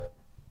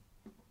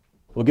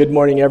Well, good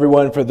morning,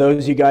 everyone. For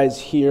those of you guys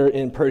here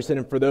in person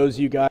and for those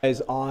of you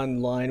guys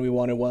online, we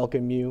want to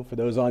welcome you. For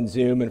those on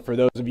Zoom and for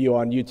those of you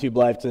on YouTube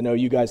Live, to know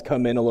you guys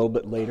come in a little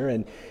bit later.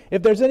 And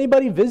if there's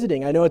anybody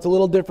visiting, I know it's a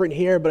little different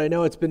here, but I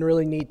know it's been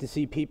really neat to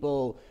see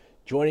people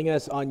joining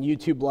us on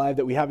YouTube Live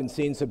that we haven't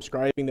seen,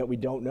 subscribing that we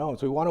don't know.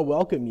 So we want to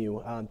welcome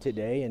you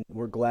today, and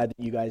we're glad that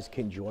you guys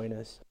can join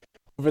us.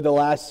 Over the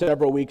last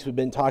several weeks, we've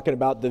been talking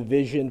about the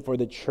vision for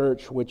the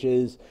church, which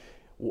is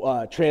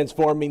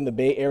transforming the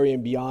Bay Area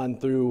and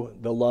beyond through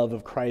the love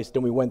of Christ.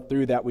 And we went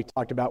through that. We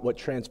talked about what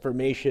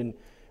transformation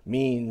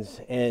means.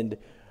 And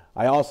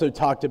I also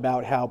talked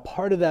about how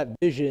part of that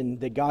vision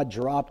that God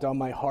dropped on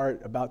my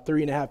heart about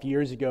 3.5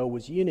 years ago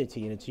was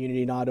unity. And it's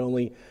unity not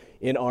only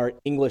in our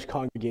English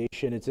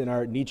congregation, it's in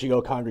our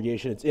Nichigo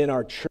congregation, it's in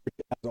our church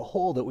as a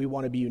whole, that we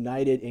want to be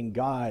united in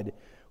God.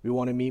 We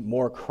want to be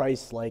more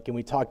Christ-like. And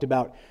we talked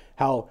about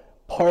how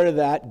part of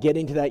that,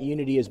 getting to that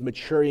unity, is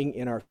maturing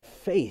in our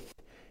faith.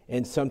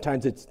 And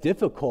sometimes it's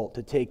difficult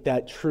to take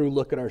that true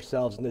look at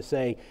ourselves and to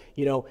say,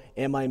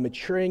 am I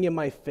maturing in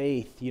my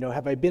faith?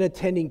 Have I been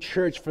attending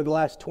church for the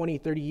last 20,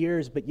 30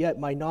 years, but yet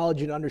my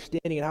knowledge and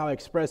understanding and how I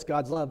express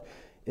God's love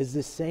is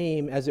the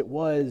same as it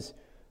was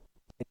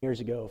 10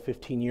 years ago,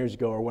 15 years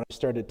ago, or when I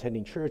started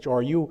attending church? Or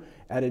are you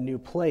at a new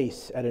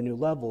place, at a new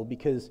level?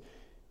 Because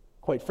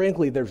quite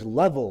frankly, there's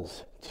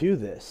levels to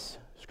this.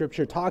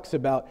 Scripture talks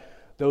about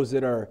those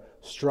that are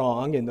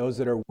strong and those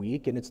that are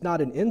weak, and it's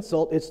not an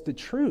insult, it's the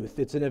truth.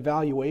 It's an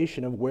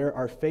evaluation of where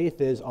our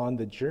faith is on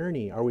the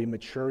journey. Are we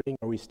maturing?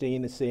 Are we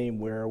staying the same?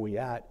 Where are we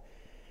at?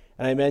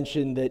 And I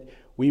mentioned that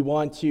we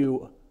want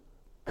to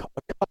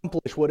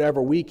accomplish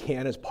whatever we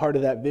can as part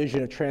of that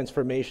vision of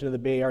transformation of the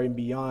Bay Area and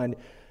beyond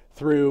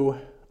through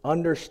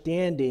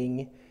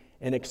understanding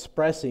and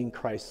expressing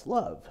Christ's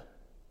love.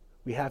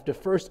 We have to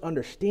first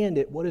understand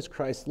it. What is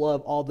Christ's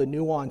love? All the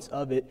nuance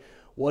of it.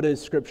 What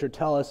does Scripture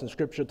tell us? And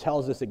Scripture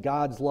tells us that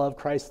God's love,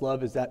 Christ's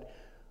love, is that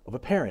of a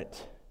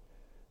parent.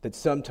 That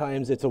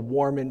sometimes it's a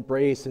warm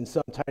embrace and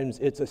sometimes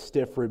it's a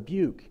stiff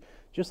rebuke.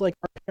 Just like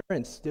our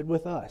parents did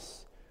with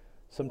us.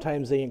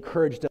 Sometimes they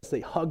encouraged us,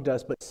 they hugged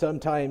us, but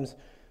sometimes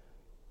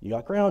you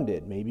got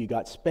grounded. Maybe you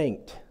got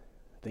spanked.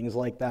 Things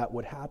like that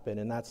would happen.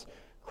 And that's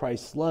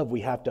Christ's love.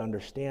 We have to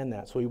understand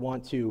that. So we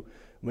want to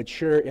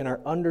mature in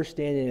our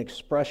understanding and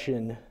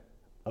expression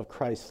of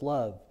Christ's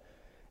love.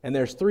 And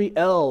there's 3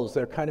 L's.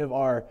 They're kind of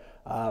our,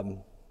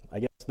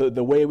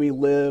 the way we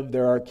live.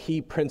 There are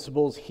key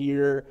principles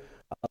here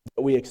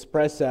that we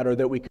express that or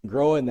that we can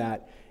grow in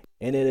that.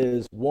 And it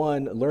is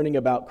 1, learning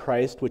about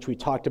Christ, which we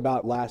talked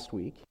about last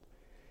week.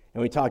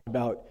 And we talked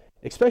about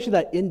especially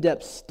that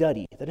in-depth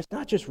study, that it's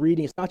not just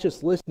reading, it's not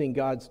just listening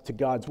to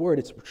God's word.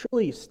 It's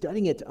truly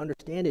studying it to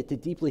understand it, to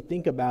deeply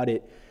think about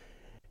it.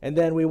 And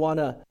then we want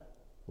to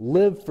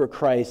live for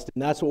Christ,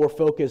 and that's what we're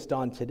focused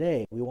on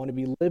today. We want to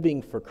be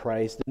living for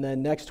Christ, and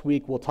then next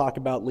week we'll talk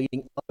about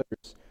leading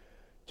others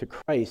to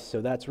Christ, so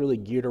that's really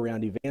geared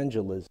around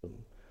evangelism.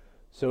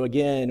 So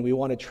again, we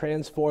want to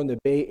transform the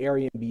Bay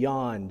Area and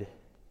beyond,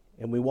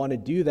 and we want to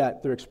do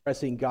that through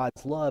expressing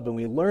God's love, and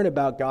we learn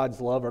about God's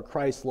love or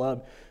Christ's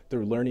love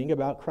through learning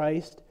about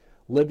Christ,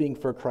 living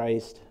for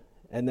Christ,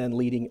 and then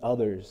leading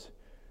others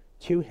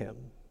to Him.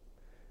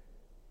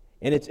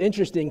 And it's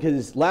interesting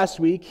because last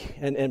week,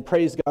 and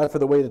praise God for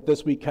the way that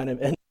this week kind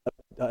of ended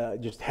up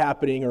just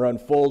happening or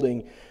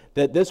unfolding,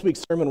 that this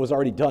week's sermon was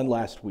already done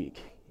last week.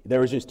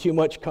 There was just too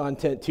much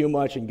content, too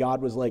much, and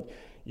God was like,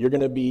 you're going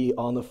to be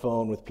on the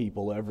phone with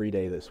people every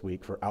day this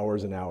week for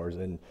hours and hours.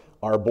 And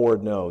our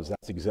board knows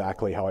that's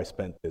exactly how I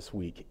spent this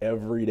week,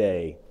 every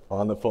day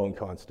on the phone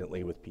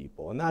constantly with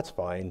people. And that's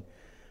fine.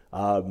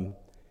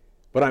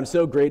 But I'm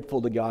so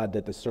grateful to God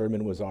that the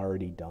sermon was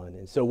already done.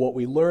 And so what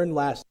we learned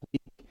last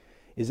week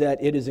is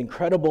that it is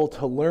incredible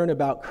to learn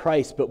about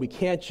Christ, but we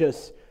can't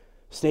just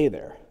stay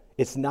there.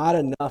 It's not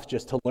enough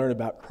just to learn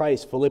about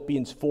Christ.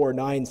 Philippians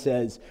 4:9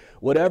 says,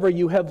 whatever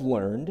you have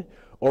learned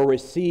or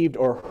received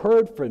or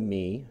heard from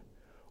me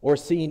or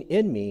seen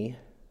in me,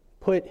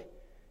 put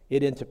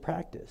it into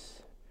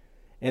practice.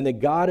 And the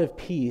God of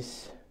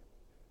peace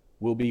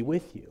will be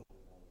with you.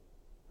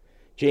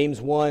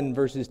 James 1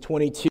 verses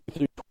 22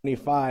 through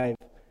 25.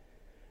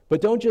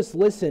 But don't just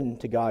listen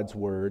to God's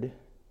word.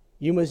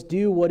 You must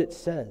do what it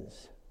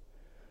says.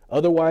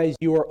 Otherwise,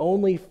 you are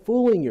only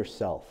fooling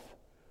yourself.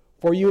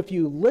 For if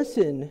you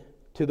listen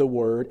to the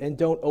word and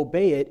don't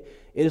obey it,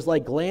 it is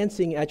like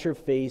glancing at your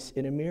face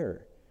in a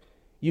mirror.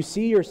 You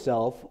see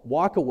yourself,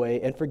 walk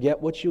away, and forget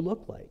what you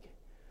look like.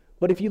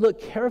 But if you look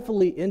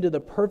carefully into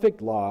the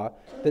perfect law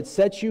that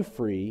sets you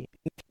free,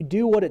 and if you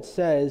do what it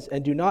says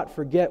and do not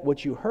forget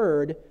what you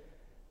heard,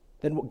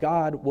 then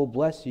God will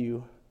bless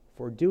you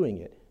for doing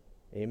it.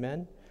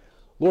 Amen.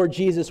 Lord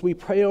Jesus, we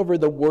pray over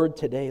the word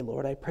today,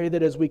 Lord. I pray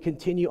that as we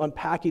continue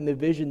unpacking the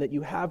vision that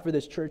you have for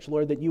this church,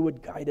 Lord, that you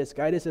would guide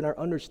us in our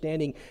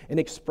understanding and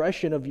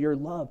expression of your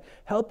love.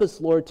 Help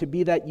us, Lord, to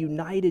be that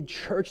united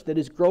church that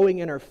is growing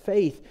in our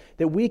faith,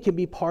 that we can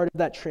be part of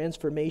that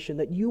transformation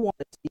that you want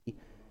to see,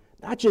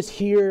 Not just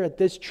here at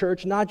this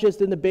church, not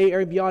just in the Bay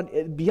Area,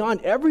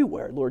 beyond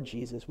everywhere, Lord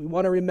Jesus. We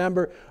want to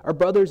remember our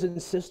brothers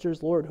and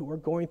sisters, Lord, who are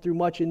going through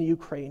much in the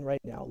Ukraine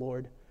right now,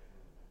 Lord.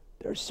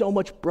 There's so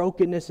much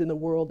brokenness in the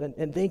world,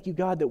 and thank you,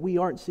 God, that we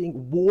aren't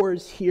seeing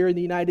wars here in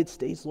the United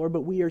States, Lord,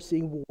 but we are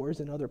seeing wars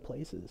in other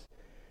places.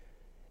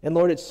 And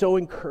Lord, it's so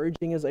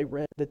encouraging as I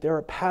read that there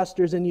are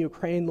pastors in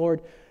Ukraine,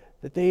 Lord,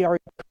 that they are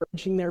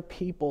encouraging their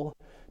people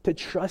to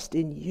trust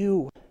in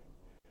you,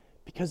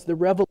 because the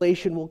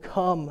revelation will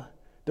come,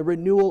 the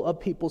renewal of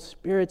people's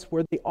spirits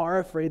where they are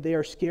afraid, they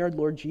are scared,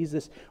 Lord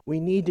Jesus.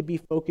 We need to be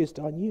focused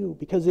on you,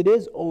 because it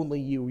is only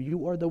you.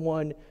 You are the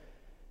one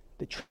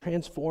that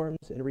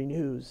transforms and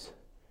renews.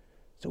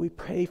 So we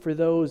pray for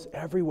those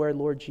everywhere,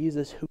 Lord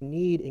Jesus, who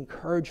need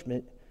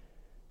encouragement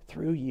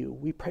through you.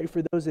 We pray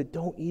for those that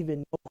don't even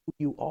know who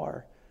you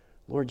are,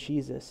 Lord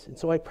Jesus. And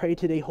so I pray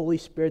today, Holy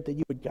Spirit, that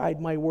you would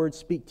guide my words,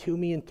 speak to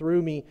me and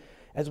through me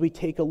as we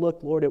take a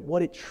look, Lord, at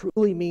what it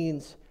truly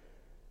means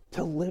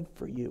to live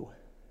for you,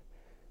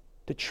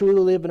 to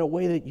truly live in a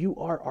way that you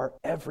are our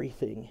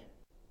everything,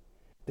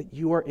 that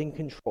you are in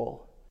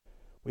control.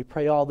 We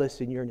pray all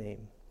this in your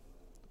name.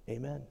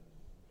 Amen.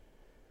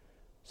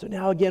 So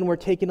now again, we're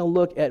taking a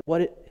look at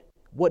what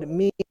it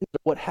means,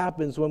 what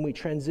happens when we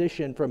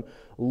transition from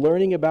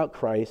learning about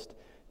Christ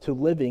to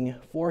living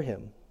for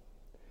him.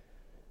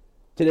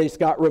 Today,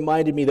 Scott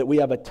reminded me that we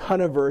have a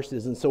ton of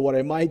verses, and so what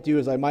I might do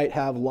is I might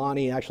have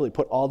Lonnie actually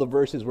put all the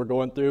verses we're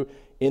going through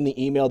in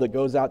the email that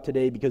goes out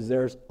today, because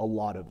there's a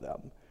lot of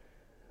them.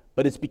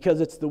 But it's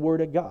because it's the Word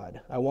of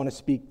God. I want to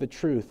speak the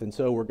truth, and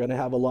so we're going to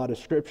have a lot of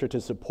scripture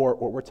to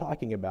support what we're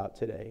talking about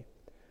today.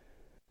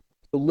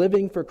 So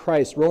living for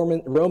Christ,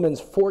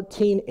 Romans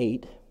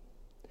 14:8.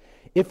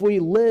 If we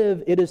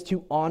live, it is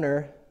to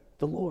honor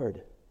the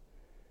Lord.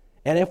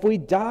 And if we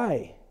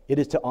die, it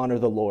is to honor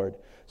the Lord.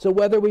 So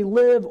whether we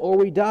live or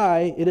we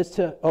die,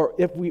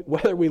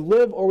 whether we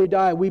live or we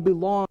die, we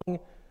belong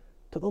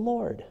to the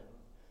Lord.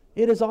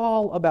 It is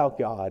all about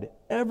God.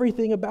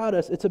 Everything about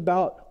us, it's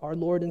about our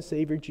Lord and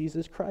Savior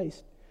Jesus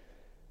Christ.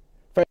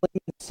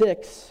 Philemon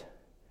 6,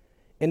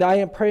 and I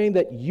am praying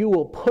that you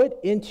will put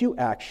into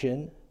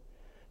action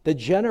the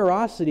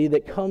generosity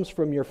that comes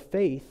from your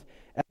faith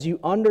as you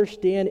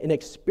understand and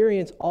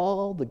experience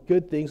all the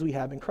good things we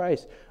have in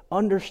Christ.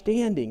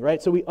 Understanding, right?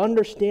 So we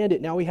understand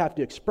it, now we have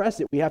to express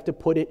it, we have to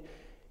put it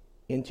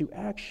into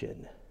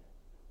action.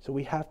 So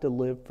we have to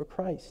live for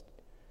Christ.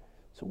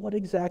 So what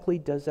exactly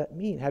does that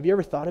mean? Have you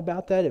ever thought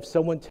about that? If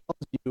someone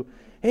tells you,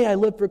 hey, I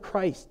live for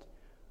Christ,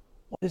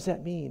 what does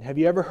that mean? Have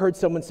you ever heard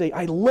someone say,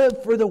 I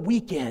live for the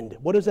weekend?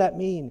 What does that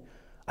mean?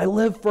 I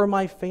live for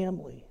my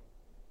family.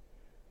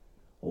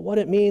 Well, what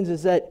it means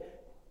is that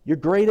your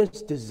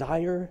greatest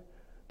desire,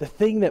 the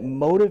thing that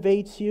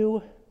motivates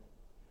you,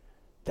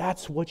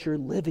 that's what you're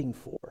living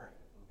for.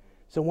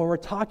 So when we're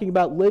talking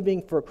about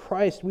living for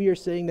Christ, we are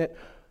saying that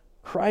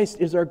Christ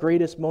is our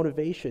greatest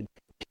motivation.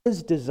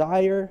 His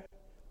desire,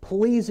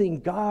 pleasing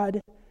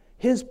God,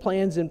 his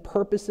plans and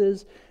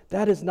purposes,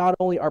 that is not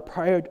only our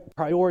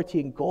priority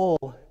and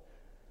goal,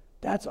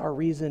 that's our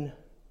reason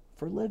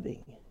for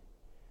living.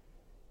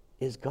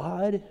 Is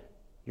God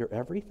your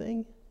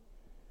everything?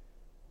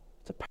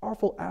 It's a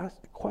powerful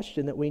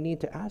question that we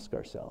need to ask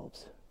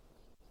ourselves.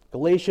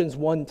 Galatians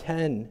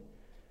 1:10,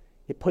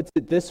 it puts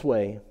it this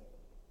way.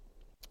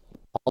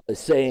 Paul is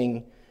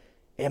saying,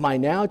 am I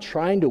now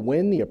trying to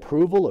win the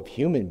approval of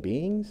human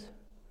beings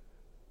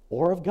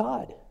or of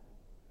God?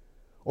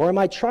 Or am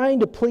I trying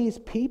to please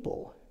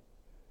people?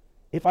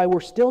 If I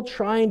were still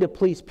trying to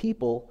please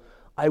people,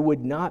 I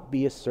would not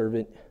be a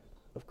servant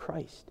of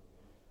Christ.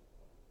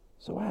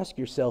 So ask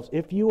yourselves,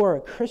 if you are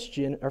a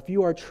Christian, or if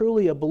you are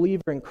truly a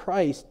believer in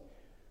Christ,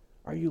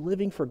 are you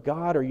living for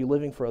God, or are you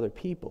living for other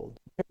people?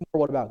 Do you care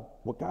more about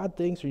what God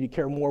thinks, or do you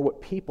care more what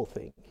people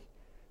think?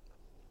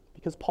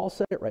 Because Paul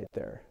said it right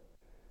there.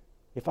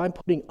 If I'm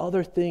putting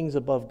other things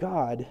above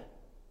God,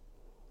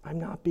 I'm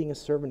not being a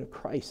servant of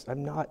Christ.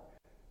 I'm not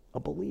a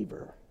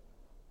believer.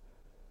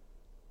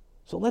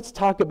 So let's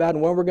talk about,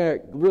 and what we're going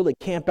to really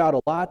camp out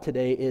a lot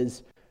today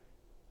is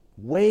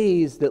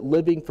ways that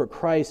living for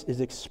Christ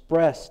is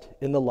expressed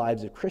in the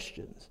lives of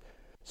Christians.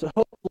 So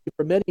hopefully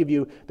for many of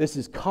you, this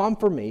is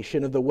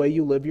confirmation of the way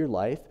you live your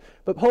life,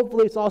 but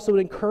hopefully it's also an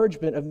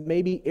encouragement of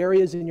maybe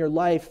areas in your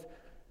life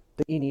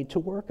that you need to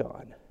work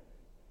on.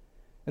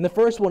 And the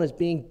first one is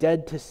being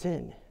dead to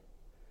sin.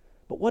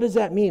 But what does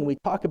that mean? We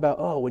talk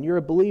about, when you're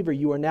a believer,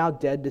 you are now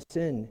dead to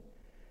sin.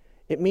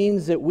 It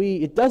means that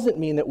it doesn't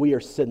mean that we are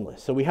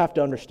sinless. So we have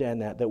to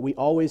understand that we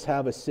always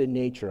have a sin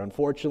nature.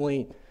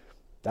 Unfortunately,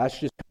 that's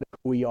just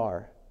who we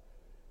are.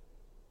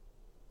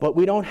 But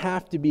we don't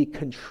have to be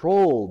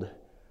controlled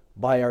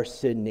by our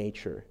sin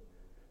nature.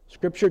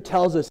 Scripture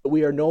tells us that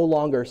we are no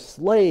longer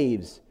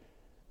slaves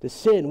to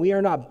sin. We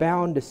are not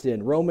bound to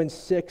sin. Romans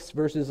 6,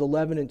 verses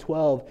 11 and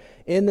 12.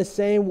 In the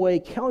same way,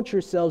 count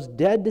yourselves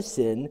dead to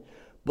sin,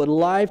 but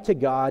alive to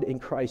God in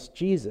Christ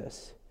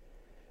Jesus.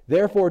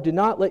 Therefore, do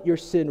not let your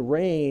sin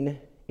reign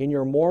in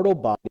your mortal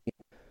body,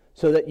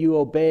 so that you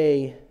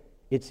obey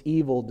its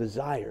evil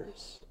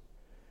desires.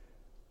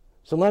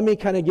 So let me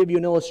kind of give you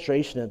an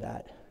illustration of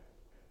that.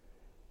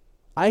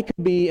 I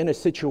could be in a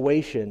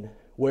situation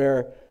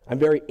where I'm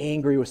very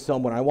angry with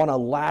someone. I want to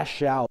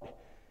lash out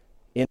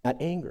in that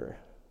anger.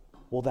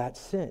 Well, that's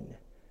sin.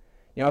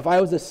 If I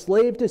was a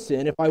slave to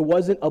sin, if I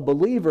wasn't a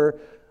believer,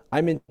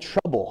 I'm in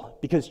trouble,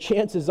 because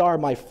chances are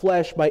my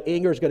flesh, my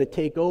anger is going to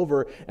take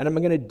over, and I'm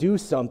going to do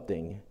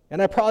something.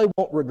 And I probably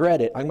won't regret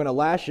it. I'm going to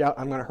lash out.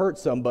 I'm going to hurt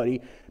somebody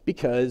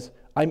because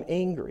I'm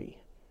angry.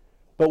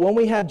 But when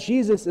we have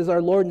Jesus as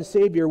our Lord and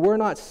Savior, we're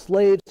not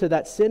slaves to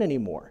that sin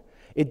anymore.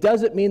 It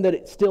doesn't mean that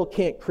it still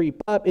can't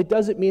creep up. It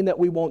doesn't mean that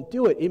we won't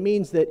do it. It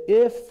means that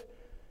if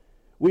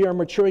we are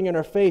maturing in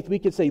our faith, we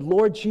can say,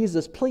 Lord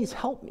Jesus, please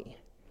help me.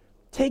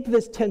 Take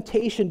this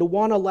temptation to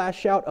want to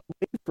lash out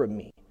away from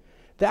me.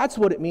 That's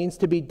what it means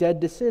to be dead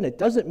to sin. It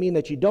doesn't mean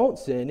that you don't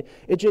sin.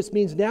 It just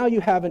means now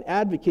you have an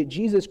advocate,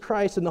 Jesus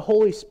Christ, and the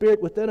Holy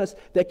Spirit within us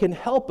that can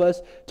help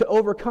us to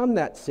overcome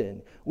that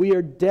sin. We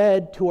are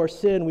dead to our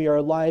sin. We are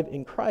alive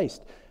in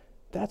Christ.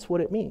 That's what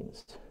it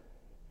means.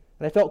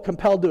 And I felt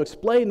compelled to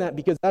explain that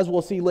because, as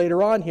we'll see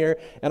later on here,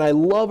 and I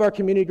love our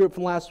community group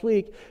from last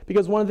week,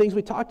 because one of the things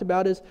we talked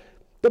about is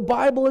the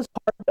Bible is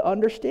hard to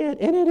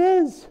understand, and it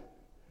is.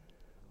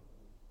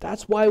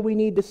 That's why we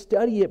need to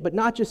study it, but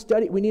not just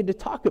study it, we need to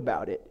talk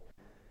about it,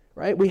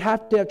 right? We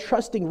have to have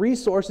trusting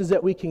resources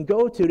that we can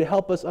go to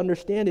help us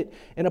understand it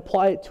and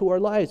apply it to our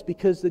lives,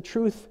 because the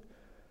truth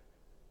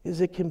is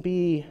it can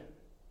be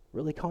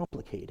really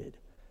complicated,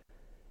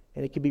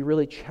 and it can be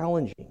really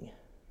challenging.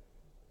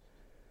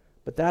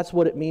 But that's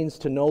what it means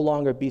to no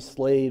longer be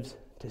slaves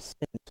to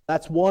sin.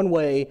 That's one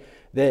way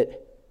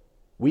that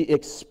we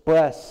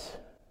express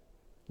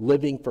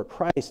living for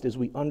Christ, as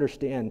we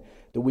understand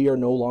that we are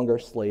no longer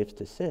slaves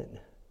to sin.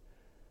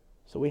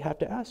 So we have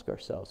to ask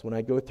ourselves, when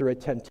I go through a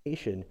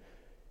temptation,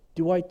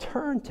 do I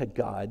turn to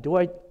God? Do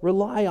I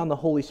rely on the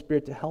Holy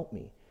Spirit to help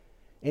me?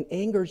 And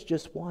anger is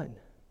just one.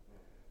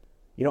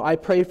 I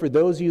pray for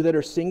those of you that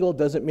are single. It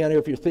doesn't matter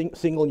if you're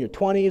single in your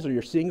 20s or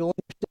you're single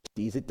in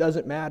your 60s. It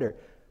doesn't matter.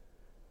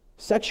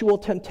 Sexual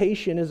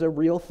temptation is a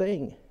real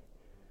thing.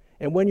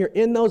 And when you're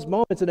in those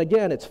moments, and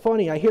again, it's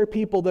funny, I hear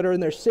people that are in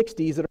their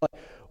 60s that are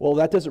like, well,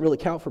 that doesn't really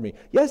count for me.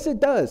 Yes, it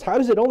does. How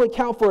does it only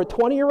count for a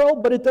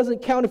 20-year-old, but it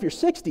doesn't count if you're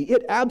 60?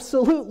 It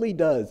absolutely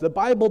does. The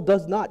Bible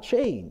does not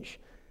change.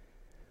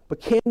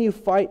 But can you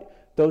fight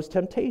those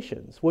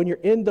temptations? When you're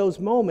in those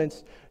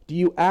moments, do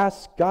you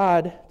ask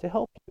God to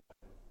help you?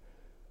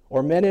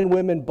 Or men and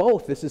women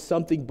both, this is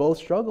something both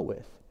struggle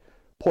with.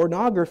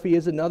 Pornography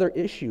is another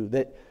issue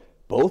that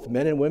both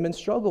men and women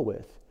struggle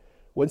with.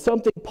 When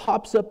something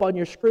pops up on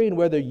your screen,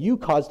 whether you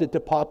caused it to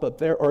pop up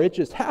there or it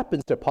just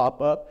happens to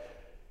pop up,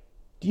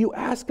 do you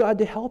ask God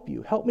to help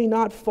you? Help me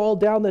not fall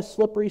down this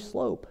slippery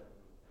slope.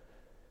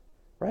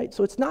 Right?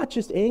 So it's not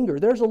just anger.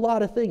 There's a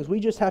lot of things. We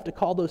just have to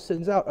call those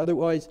sins out.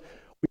 Otherwise,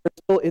 we are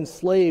still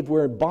enslaved.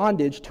 We're in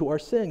bondage to our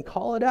sin.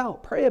 Call it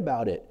out. Pray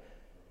about it.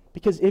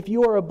 Because if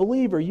you are a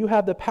believer, you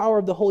have the power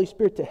of the Holy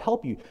Spirit to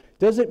help you.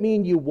 Doesn't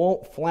mean you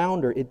won't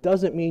flounder. It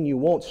doesn't mean you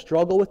won't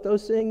struggle with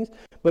those things,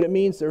 but it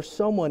means there's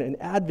someone, an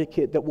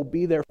advocate, that will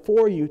be there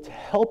for you to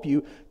help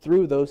you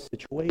through those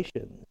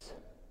situations.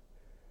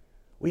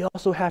 We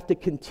also have to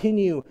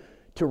continue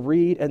to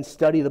read and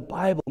study the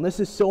Bible. And this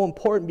is so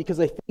important because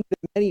I think that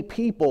many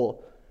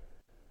people,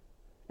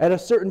 at a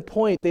certain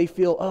point, they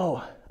feel,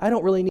 oh, I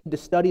don't really need to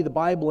study the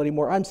Bible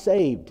anymore. I'm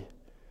saved.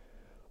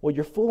 Well,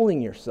 you're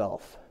fooling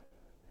yourself.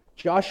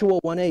 Joshua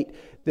 1:8,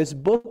 this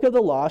book of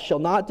the law shall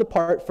not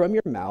depart from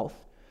your mouth,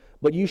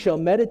 but you shall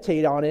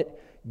meditate on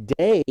it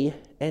day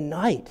and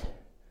night,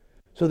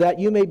 so that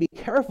you may be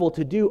careful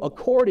to do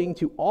according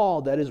to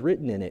all that is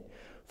written in it.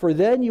 For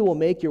then you will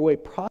make your way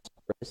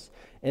prosperous,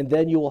 and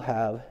then you will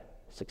have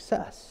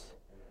success.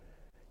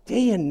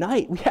 Day and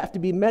night, we have to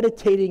be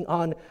meditating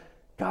on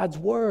God's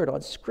word,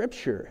 on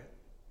Scripture.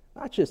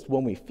 Not just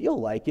when we feel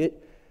like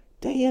it.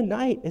 Day and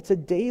night, it's a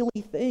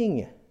daily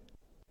thing.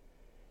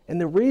 And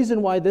the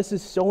reason why this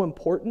is so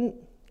important,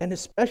 and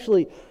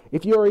especially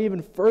if you are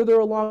even further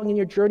along in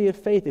your journey of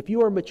faith, if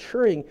you are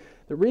maturing,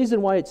 the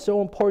reason why it's so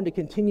important to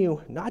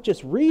continue not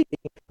just reading,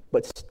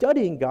 but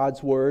studying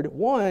God's word,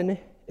 one,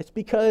 it's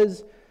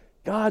because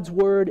God's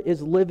word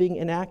is living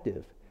and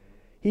active.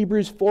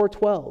 Hebrews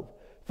 4:12,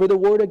 for the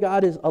word of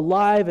God is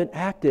alive and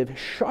active,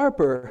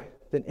 sharper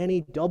than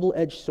any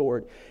double-edged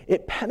sword.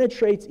 It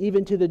penetrates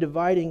even to the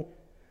dividing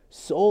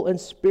soul and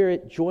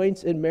spirit,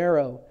 joints and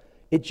marrow.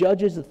 It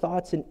judges the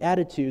thoughts and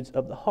attitudes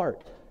of the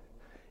heart.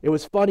 It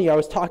was funny, I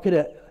was talking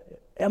to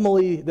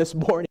Emily this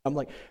morning. I'm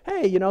like,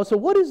 hey, so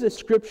what does this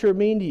scripture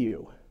mean to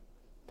you?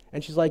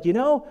 And she's like,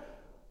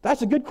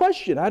 that's a good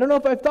question. I don't know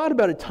if I've thought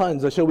about it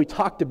tons. So we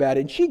talked about it,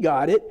 and she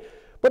got it.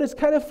 But it's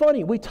kind of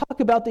funny. We talk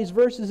about these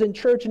verses in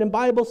church and in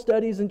Bible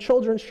studies and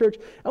children's church,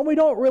 and we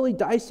don't really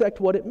dissect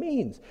what it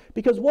means.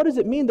 Because what does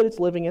it mean that it's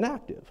living and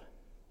active,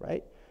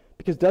 right?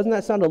 Because doesn't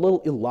that sound a little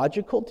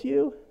illogical to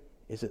you?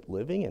 Is it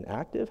living and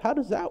active? How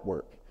does that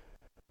work?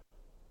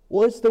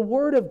 Well, it's the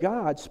Word of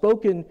God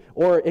spoken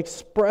or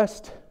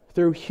expressed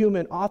through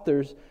human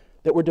authors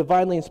that were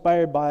divinely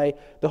inspired by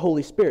the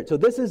Holy Spirit. So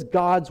this is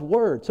God's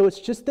word. So it's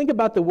just think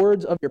about the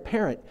words of your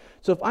parent.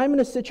 So if I'm in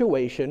a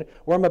situation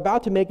where I'm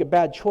about to make a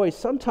bad choice,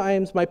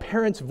 sometimes my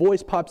parent's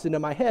voice pops into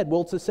my head.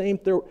 Well, it's the same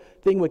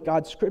thing with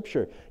God's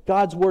scripture.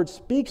 God's word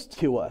speaks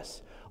to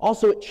us.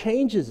 Also, it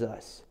changes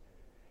us.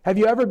 Have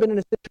you ever been in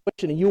a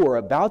situation and you were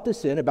about to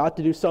sin, about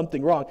to do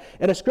something wrong,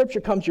 and a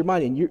scripture comes to your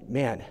mind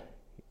and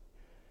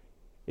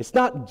it's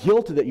not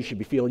guilt that you should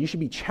be feeling. You should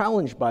be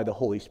challenged by the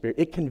Holy Spirit.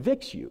 It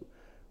convicts you.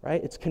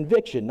 Right? It's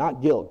conviction,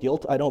 not guilt.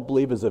 Guilt, I don't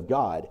believe, is of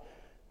God.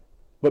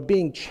 But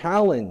being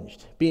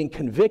challenged, being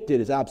convicted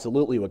is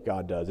absolutely what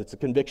God does. It's a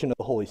conviction of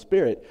the Holy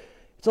Spirit.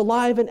 It's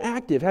alive and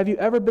active. Have you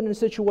ever been in a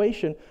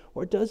situation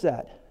where it does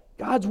that?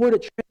 God's word,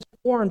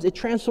 it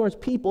transforms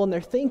people and their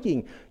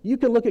thinking. You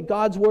can look at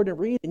God's word and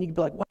read it, and you can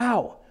be like,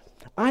 wow,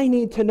 I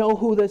need to know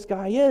who this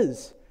guy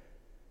is.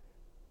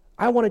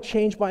 I want to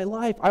change my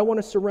life. I want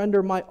to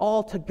surrender my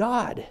all to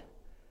God.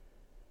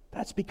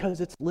 That's because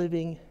it's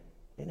living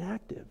and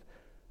active.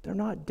 They're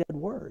not dead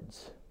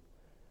words.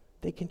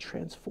 They can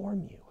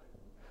transform you.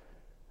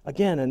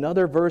 Again,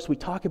 another verse we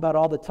talk about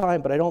all the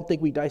time, but I don't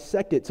think we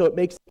dissect it, so it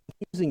makes it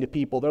confusing to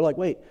people. They're like,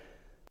 wait,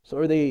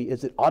 so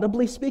is it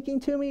audibly speaking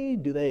to me?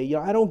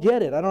 I don't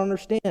get it. I don't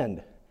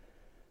understand.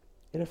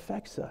 It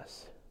affects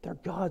us. They're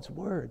God's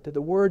word. They're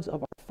the words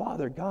of our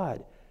Father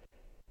God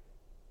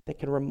that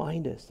can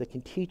remind us, that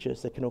can teach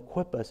us, that can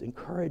equip us,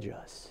 encourage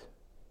us.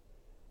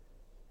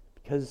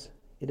 Because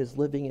it is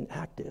living and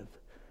active.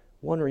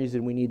 One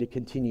reason we need to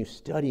continue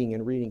studying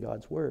and reading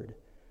God's word.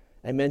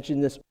 I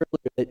mentioned this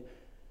earlier, that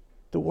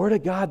the word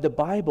of God, the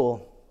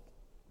Bible,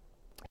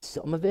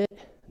 some of it,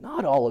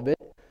 not all of it,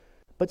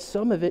 but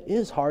some of it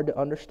is hard to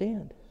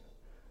understand.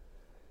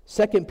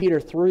 2 Peter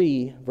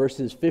 3,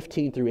 verses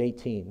 15 through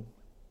 18.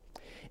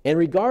 And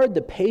regard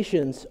the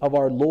patience of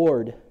our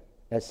Lord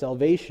as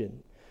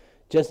salvation,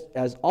 just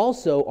as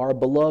also our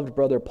beloved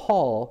brother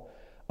Paul,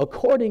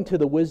 according to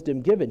the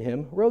wisdom given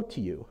him, wrote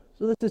to you.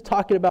 So this is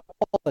talking about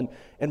Paul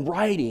and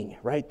writing,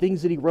 right?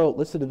 Things that he wrote.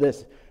 Listen to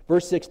this.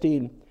 Verse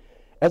 16.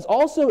 As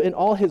also in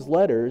all his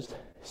letters,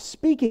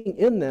 speaking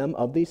in them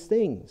of these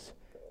things,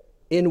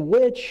 in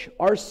which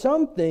are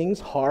some things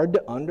hard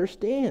to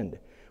understand,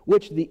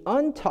 which the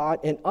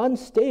untaught and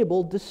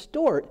unstable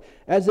distort,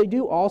 as they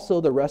do also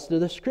the rest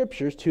of the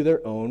scriptures to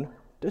their own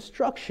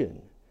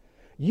destruction.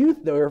 You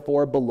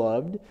therefore,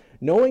 beloved,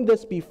 knowing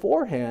this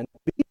beforehand,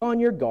 be on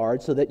your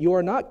guard so that you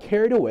are not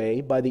carried away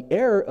by the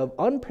error of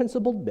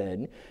unprincipled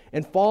men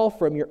and fall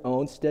from your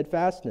own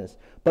steadfastness,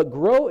 but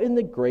grow in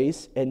the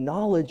grace and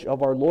knowledge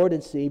of our Lord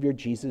and Savior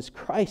Jesus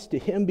Christ. To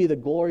him be the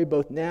glory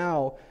both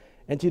now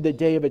and to the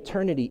day of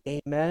eternity.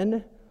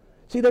 Amen.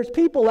 See, there's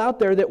people out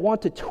there that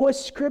want to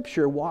twist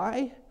Scripture.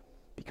 Why?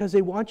 Because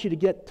they want you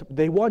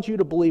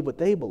to believe what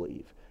they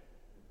believe.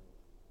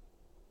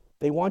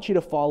 They want you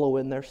to follow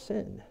in their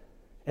sin.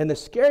 And the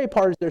scary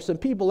part is there's some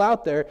people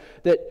out there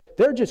that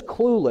they're just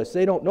clueless.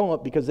 They don't know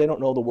it because they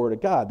don't know the Word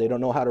of God. They don't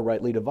know how to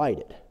rightly divide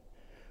it.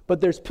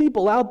 But there's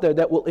people out there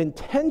that will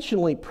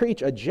intentionally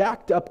preach a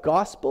jacked up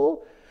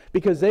gospel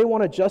because they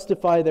want to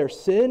justify their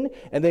sin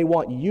and they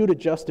want you to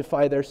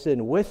justify their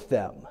sin with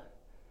them.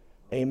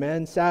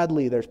 Amen.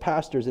 Sadly, there's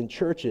pastors in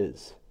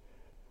churches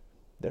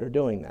that are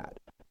doing that.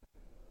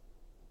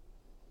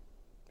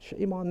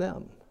 Shame on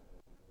them.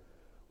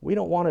 We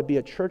don't want to be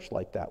a church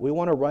like that. We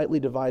want to rightly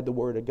divide the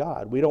Word of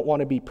God. We don't want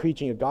to be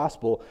preaching a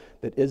gospel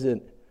that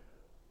isn't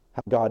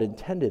how God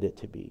intended it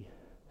to be.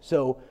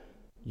 So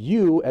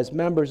you, as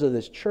members of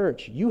this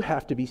church, you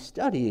have to be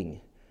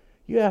studying.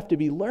 You have to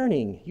be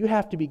learning. You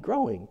have to be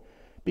growing.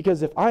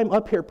 Because if I'm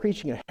up here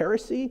preaching a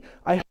heresy,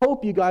 I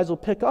hope you guys will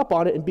pick up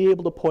on it and be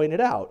able to point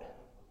it out.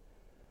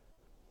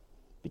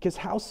 Because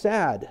how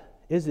sad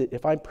is it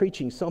if I'm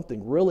preaching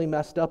something really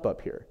messed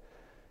up here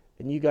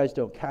and you guys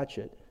don't catch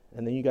it?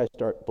 And then you guys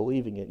start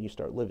believing it and you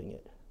start living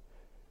it.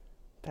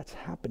 That's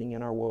happening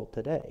in our world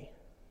today.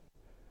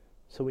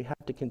 So we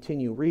have to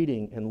continue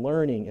reading and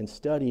learning and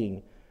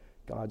studying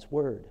God's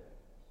Word.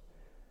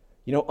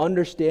 You know,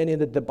 understanding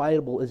that the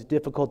Bible is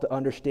difficult to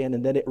understand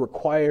and that it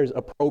requires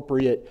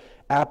appropriate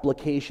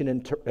application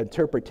and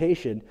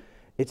interpretation.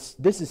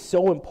 This is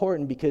so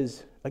important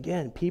because,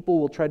 again, people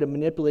will try to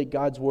manipulate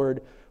God's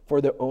Word for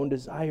their own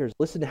desires.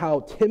 Listen to how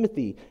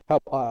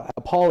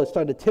Paul is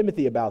talking to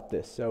Timothy about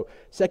this. So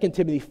 2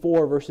 Timothy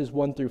 4, verses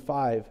 1 through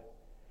 5.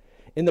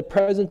 In the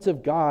presence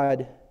of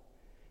God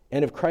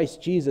and of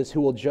Christ Jesus,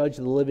 who will judge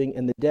the living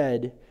and the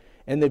dead,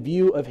 and the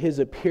view of his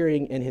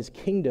appearing in his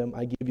kingdom,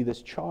 I give you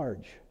this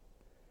charge.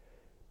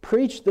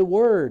 Preach the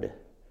word.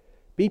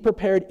 Be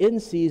prepared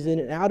in season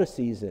and out of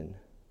season.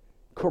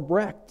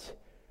 Correct,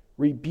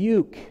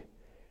 rebuke,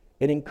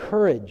 and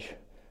encourage.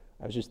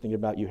 I was just thinking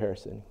about you,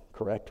 Harrison.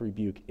 Correct,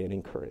 rebuke, and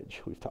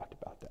encourage. We've talked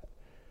about that,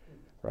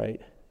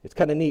 right? It's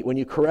kind of neat. When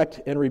you correct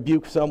and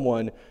rebuke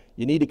someone,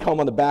 you need to come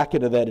on the back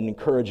end of that and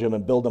encourage them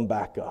and build them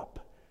back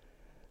up.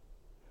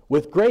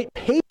 With great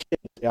patience,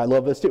 I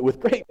love this too, with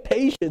great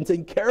patience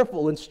and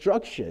careful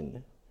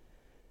instruction.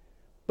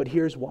 But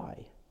here's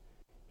why.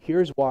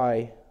 Here's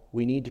why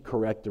we need to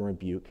correct and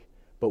rebuke,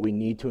 but we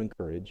need to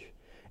encourage.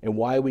 and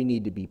why we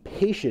need to be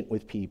patient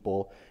with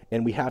people,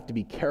 and we have to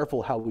be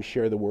careful how we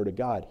share the Word of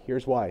God.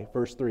 Here's why.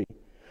 Verse 3.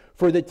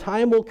 For the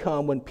time will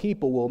come when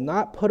people will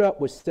not put up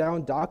with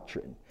sound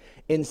doctrine.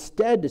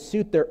 Instead, to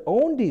suit their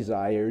own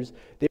desires,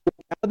 they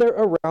will gather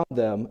around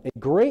them a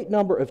great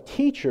number of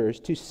teachers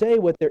to say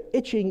what their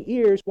itching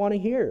ears want to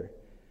hear.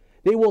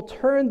 They will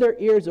turn their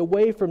ears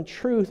away from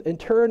truth and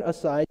turn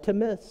aside to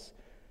myths.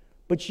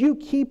 But you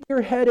keep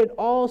your head in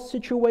all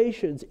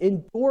situations,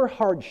 endure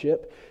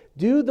hardship,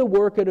 do the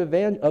work of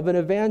an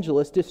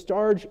evangelist,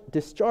 discharge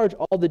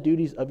all the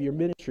duties of your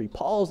ministry.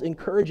 Paul's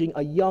encouraging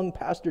a young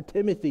Pastor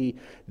Timothy,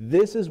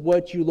 this is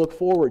what you look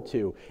forward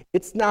to.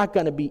 It's not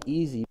going to be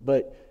easy,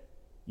 but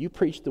you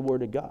preach the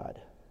Word of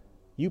God.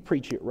 You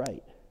preach it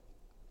right.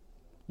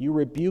 You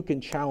rebuke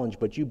and challenge,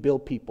 but you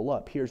build people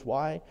up. Here's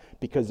why.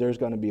 Because there's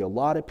going to be a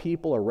lot of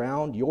people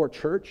around your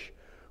church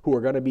who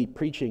are going to be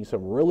preaching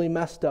some really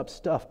messed up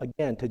stuff,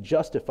 again, to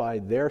justify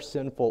their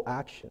sinful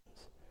actions.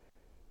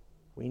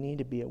 We need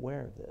to be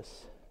aware of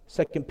this.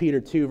 2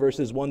 Peter 2,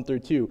 verses 1 through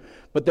 2.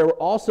 But there were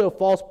also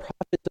false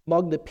prophets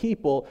among the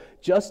people,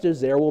 just as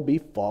there will be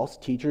false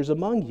teachers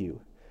among you.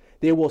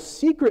 They will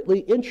secretly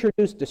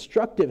introduce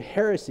destructive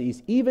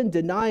heresies, even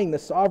denying the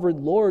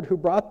sovereign Lord who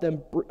brought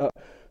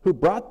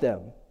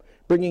them,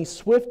 bringing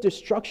swift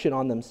destruction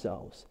on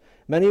themselves.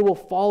 Many will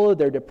follow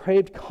their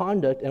depraved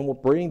conduct and will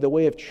bring the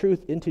way of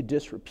truth into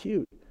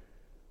disrepute.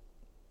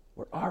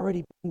 We're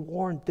already being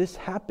warned. This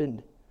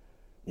happened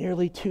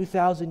nearly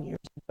 2,000 years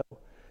ago.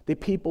 The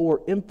people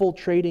were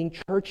infiltrating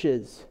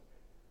churches,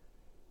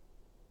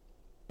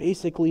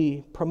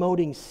 basically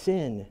promoting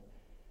sin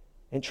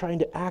and trying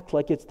to act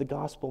like it's the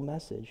gospel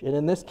message. And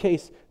in this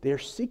case, they're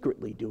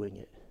secretly doing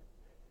it.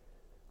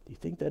 Do you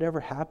think that ever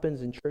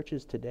happens in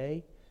churches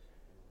today?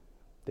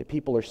 That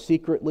people are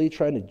secretly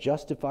trying to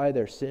justify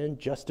their sin,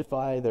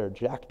 justify their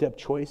jacked up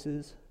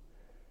choices,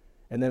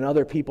 and then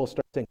other people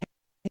start saying, hey,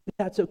 maybe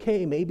that's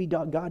okay, maybe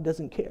God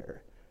doesn't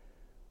care.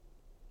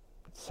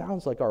 It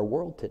sounds like our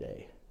world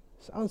today.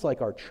 Sounds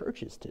like our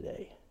churches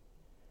today.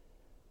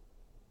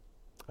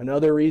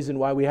 Another reason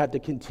why we have to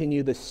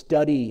continue the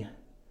study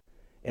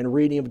and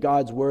reading of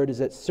God's Word is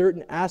that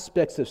certain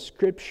aspects of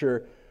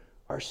Scripture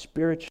are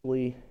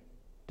spiritually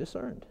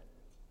discerned.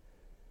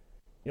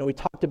 You know, we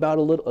talked about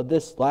a little of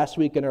this last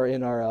week in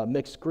our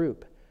mixed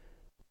group.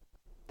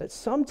 That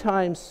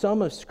sometimes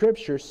some of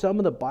Scripture, some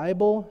of the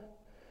Bible,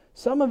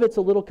 some of it's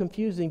a little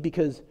confusing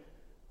because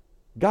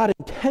God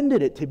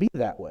intended it to be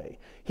that way.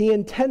 He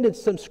intended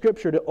some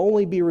Scripture to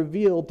only be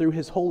revealed through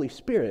His Holy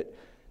Spirit.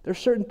 There are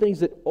certain things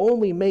that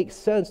only make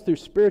sense through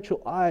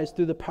spiritual eyes,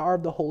 through the power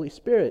of the Holy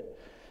Spirit.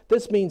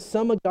 This means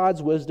some of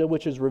God's wisdom,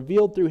 which is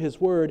revealed through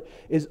His Word,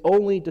 is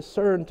only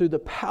discerned through the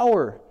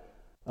power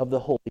of the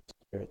Holy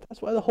Spirit.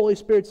 That's why the Holy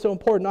Spirit's so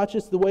important, not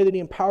just the way that He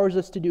empowers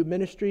us to do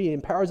ministry, He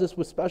empowers us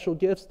with special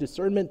gifts,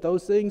 discernment,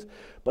 those things,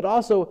 but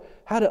also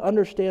how to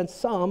understand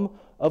some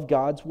of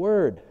God's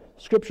Word.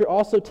 Scripture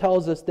also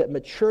tells us that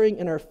maturing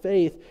in our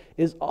faith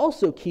is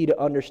also key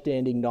to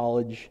understanding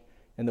knowledge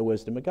and the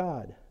wisdom of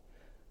God.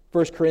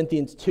 1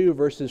 Corinthians 2,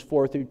 verses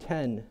 4 through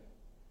 10.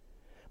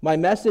 My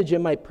message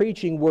and my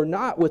preaching were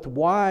not with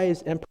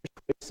wise and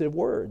persuasive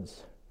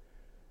words.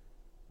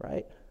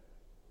 Right?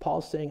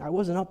 Paul's saying, I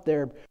wasn't up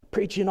there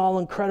preaching all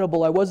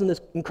incredible. I wasn't this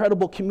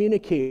incredible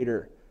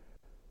communicator.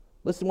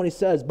 Listen to what he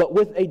says. But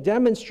with a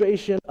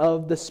demonstration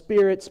of the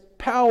Spirit's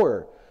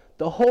power.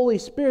 The Holy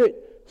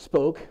Spirit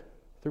spoke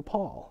through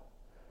Paul.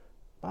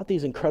 Not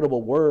these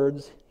incredible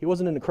words. He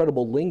wasn't an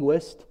incredible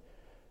linguist.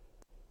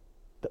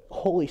 The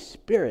Holy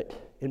Spirit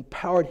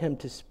empowered him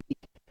to speak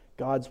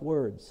God's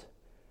words.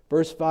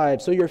 Verse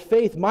 5, so your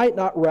faith might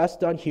not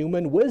rest on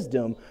human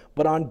wisdom,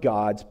 but on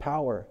God's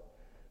power.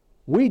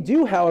 We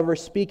do, however,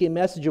 speak a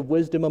message of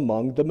wisdom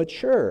among the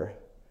mature,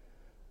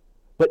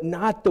 but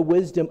not the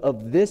wisdom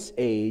of this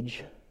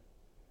age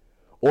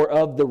or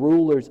of the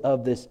rulers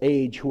of this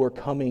age who are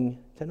coming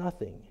to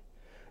nothing.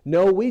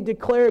 No, we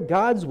declare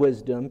God's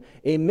wisdom,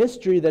 a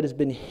mystery that has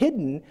been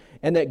hidden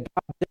and that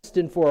God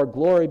destined for our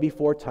glory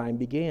before time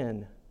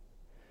began.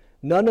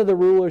 None of the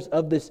rulers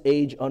of this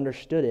age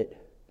understood it.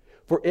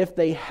 For if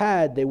they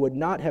had, they would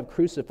not have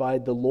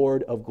crucified the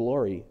Lord of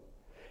glory.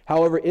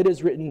 However, it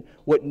is written,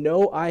 what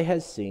no eye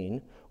has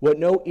seen, what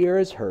no ear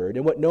has heard,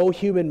 and what no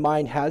human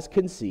mind has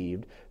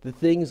conceived, the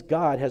things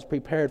God has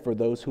prepared for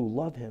those who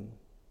love Him.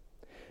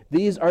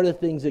 These are the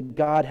things that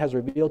God has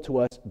revealed to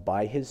us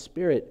by His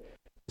Spirit.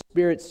 The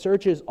Spirit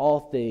searches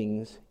all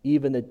things,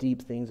 even the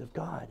deep things of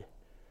God.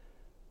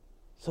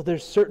 So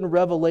there's certain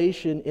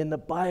revelation in the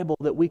Bible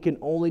that we can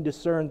only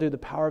discern through the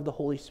power of the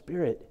Holy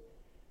Spirit.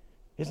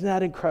 Isn't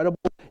that incredible?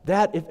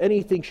 That, if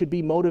anything, should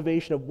be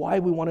motivation of why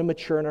we want to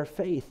mature in our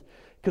faith.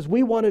 Because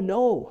we want to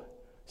know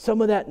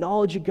some of that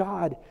knowledge of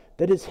God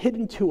that is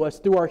hidden to us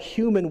through our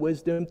human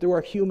wisdom, through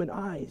our human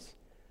eyes.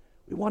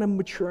 We want to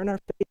mature in our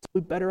faith so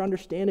we better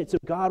understand it, so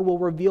God will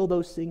reveal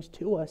those things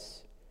to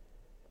us.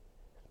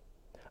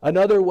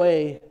 Another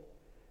way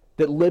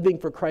that living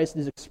for Christ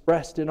is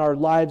expressed in our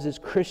lives as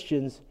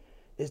Christians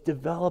is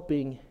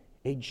developing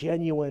a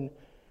genuine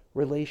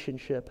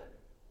relationship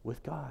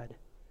with God.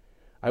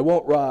 I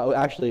won't,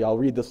 actually, I'll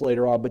read this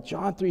later on, but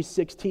John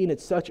 3:16,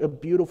 it's such a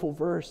beautiful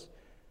verse.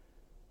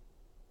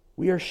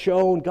 We are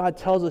shown, God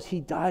tells us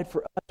he died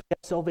for us. We have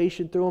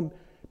salvation through him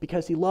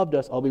because he loved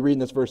us. I'll be reading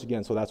this verse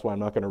again, so that's why I'm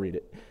not going to read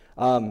it.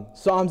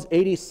 Psalms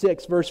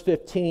 86, verse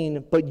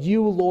 15, but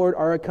you, Lord,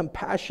 are a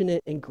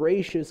compassionate and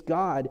gracious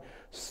God,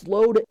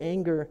 slow to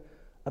anger,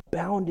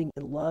 abounding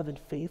in love and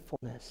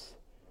faithfulness.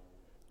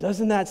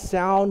 Doesn't that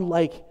sound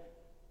like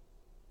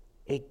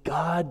a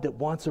God that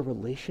wants a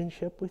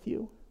relationship with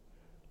you?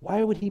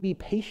 Why would he be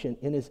patient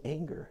in his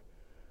anger?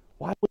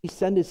 Why would he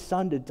send his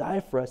son to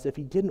die for us if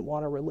he didn't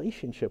want a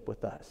relationship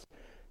with us?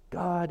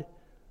 God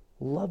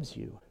loves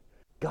you.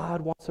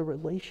 God wants a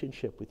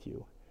relationship with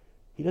you.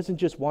 He doesn't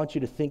just want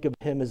you to think of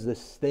him as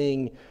this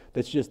thing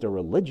that's just a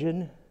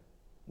religion.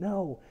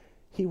 No,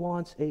 he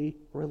wants a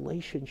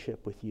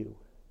relationship with you.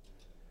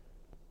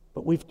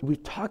 But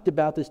we've talked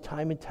about this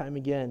time and time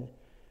again,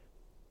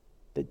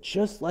 that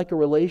just like a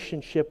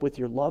relationship with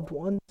your loved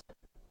ones,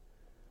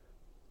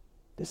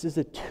 this is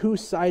a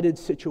two-sided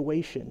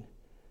situation.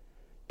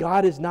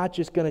 God is not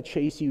just going to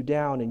chase you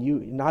down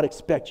and not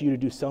expect you to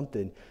do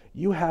something.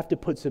 You have to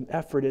put some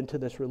effort into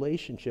this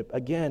relationship.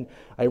 Again,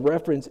 I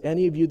reference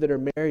any of you that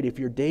are married, if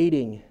you're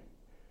dating,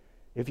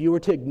 if you were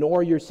to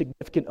ignore your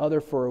significant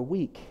other for a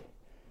week,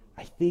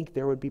 I think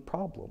there would be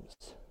problems.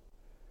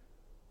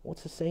 Well,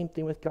 it's the same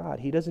thing with God.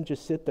 He doesn't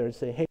just sit there and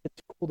say, hey,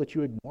 it's cool that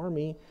you ignore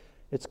me.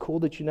 It's cool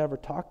that you never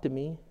talk to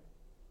me,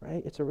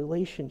 right? It's a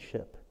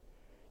relationship.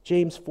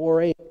 James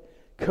 4:8,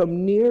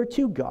 come near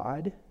to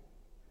God,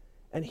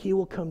 and he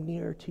will come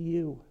near to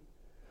you.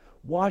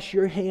 Wash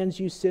your hands,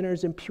 you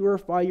sinners, and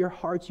purify your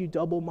hearts, you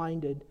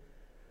double-minded.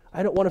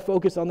 I don't want to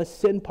focus on the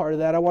sin part of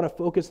that. I want to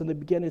focus on the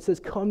beginning. It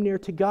says, come near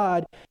to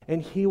God, and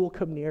he will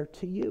come near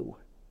to you.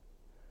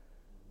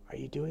 Are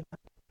you doing that?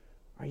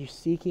 Are you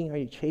seeking? Are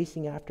you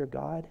chasing after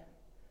God?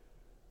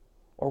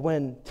 Or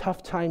when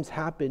tough times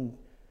happen,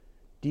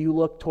 do you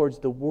look towards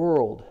the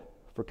world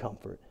for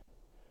comfort?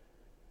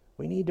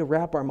 We need to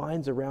wrap our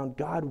minds around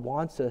God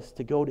wants us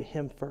to go to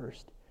him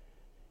first.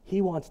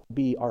 He wants to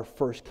be our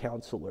first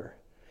counselor.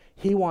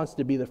 He wants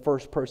to be the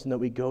first person that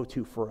we go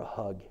to for a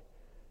hug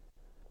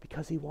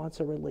because he wants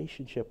a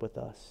relationship with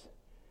us.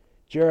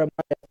 Jeremiah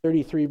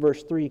 33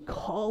 verse 3,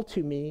 call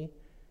to me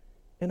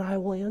and I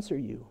will answer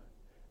you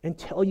and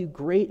tell you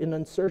great and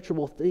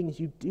unsearchable things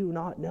you do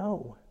not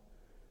know.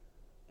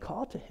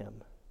 Call to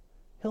him.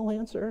 He'll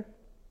answer.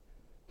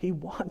 He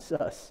wants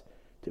us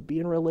to be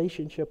in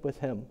relationship with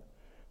him.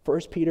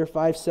 1 Peter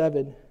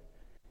 5:7,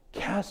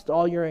 cast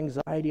all your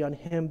anxiety on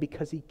him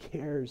because he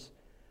cares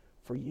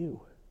for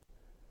you.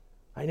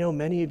 I know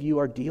many of you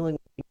are dealing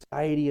with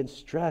anxiety and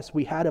stress.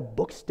 We had a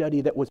book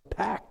study that was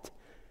packed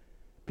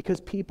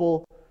because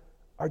people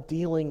are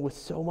dealing with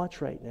so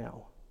much right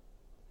now.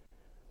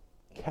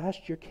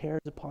 Cast your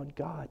cares upon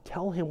God.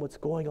 Tell him what's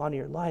going on in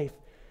your life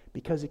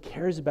because he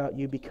cares about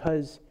you,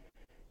 because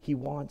he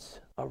wants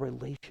a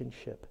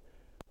relationship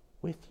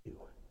with you.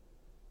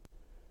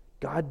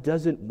 God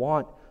doesn't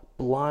want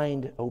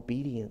blind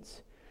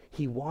obedience.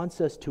 He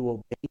wants us to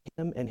obey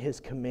him and his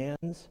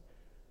commands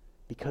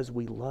because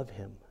we love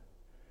him.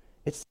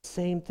 It's the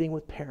same thing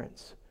with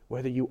parents.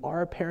 Whether you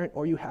are a parent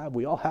or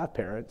we all have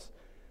parents.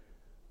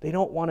 They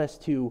don't want us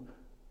to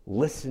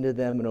listen to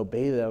them and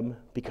obey them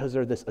because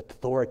they're this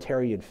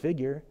authoritarian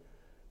figure.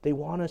 They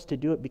want us to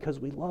do it because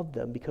we love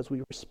them, because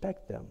we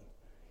respect them.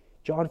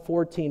 John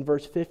 14,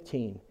 verse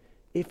 15,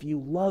 if you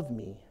love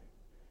me,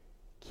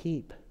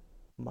 keep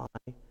my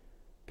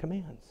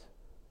commands.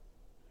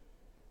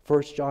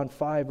 1 John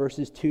 5,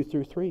 verses 2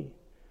 through 3.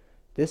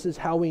 This is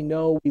how we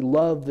know we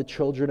love the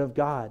children of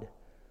God,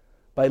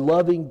 by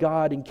loving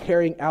God and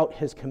carrying out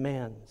his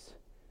commands.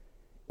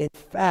 In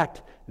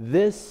fact,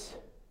 this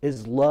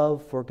is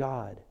love for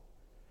God,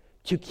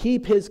 to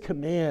keep his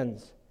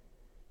commands,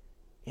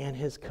 and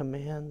his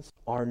commands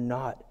are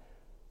not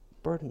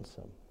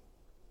burdensome.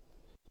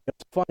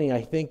 It's funny,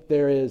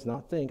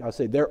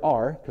 there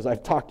are, because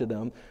I've talked to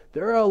them,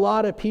 there are a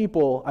lot of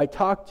people I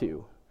talk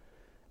to.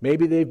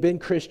 Maybe they've been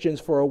Christians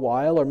for a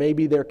while, or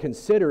maybe they're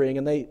considering,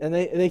 and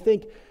they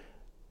think,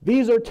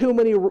 these are too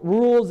many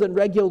rules and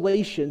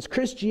regulations.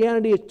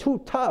 Christianity is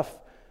too tough.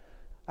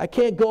 I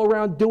can't go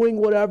around doing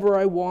whatever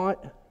I want.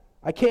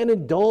 I can't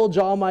indulge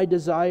all my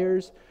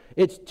desires.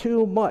 It's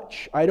too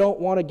much. I don't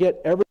want to get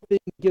everything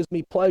that gives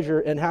me pleasure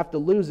and have to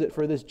lose it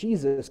for this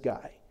Jesus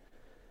guy.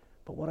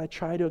 But what I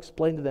try to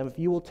explain to them, if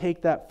you will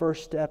take that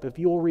first step, if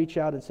you will reach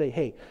out and say,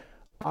 hey,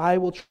 I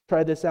will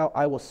try this out.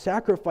 I will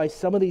sacrifice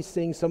some of these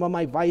things, some of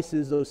my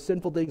vices, those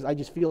sinful things I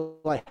just feel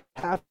I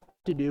have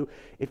to do.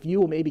 If you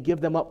will maybe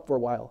give them up for a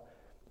while,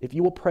 if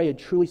you will pray and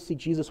truly seek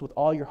Jesus with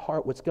all your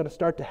heart, what's going to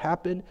start to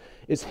happen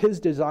is his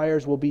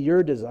desires will be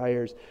your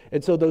desires.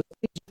 And so those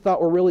things you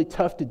thought were really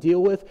tough to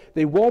deal with,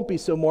 they won't be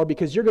so more,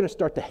 because you're going to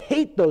start to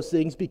hate those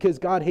things because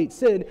God hates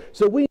sin,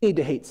 so we need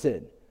to hate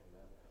sin.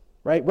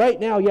 Right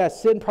now,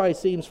 yes, sin probably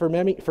seems for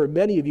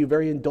many of you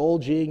very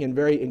indulging and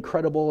very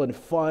incredible and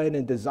fun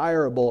and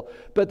desirable.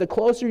 But the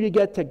closer you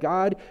get to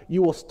God,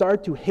 you will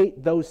start to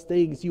hate those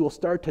things. You will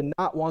start to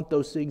not want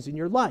those things in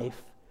your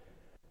life.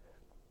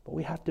 But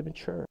we have to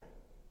mature.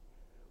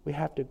 We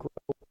have to grow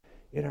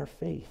in our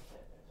faith.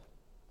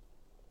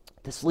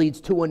 This leads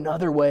to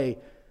another way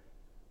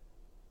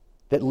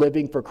that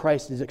living for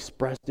Christ is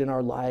expressed in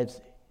our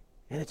lives,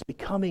 and it's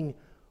becoming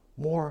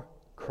more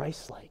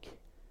Christ-like.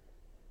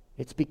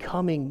 It's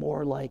becoming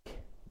more like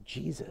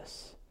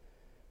Jesus.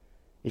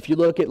 If you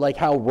look at like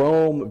how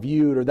Rome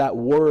viewed, or that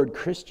word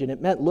Christian,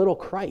 it meant little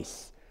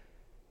Christ.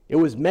 It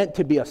was meant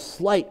to be a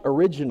slight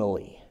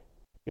originally.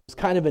 It was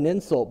kind of an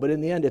insult, but in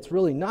the end, it's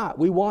really not.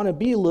 We want to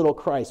be little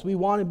Christ. We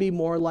want to be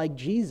more like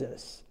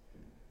Jesus.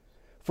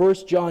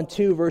 1 John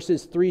 2,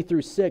 verses 3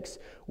 through 6,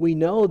 we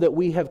know that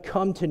we have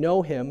come to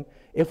know him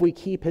if we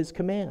keep his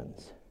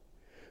commands.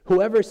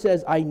 Whoever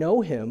says, I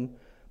know him,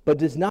 but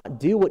does not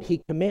do what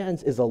he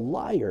commands is a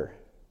liar,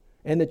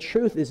 and the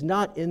truth is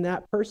not in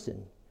that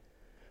person.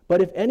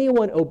 But if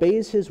anyone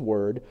obeys his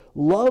word,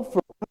 love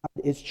for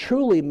God is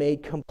truly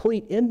made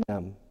complete in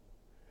them.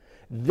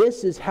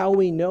 This is how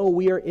we know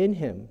we are in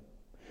him.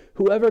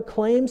 Whoever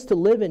claims to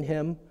live in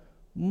him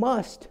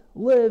must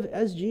live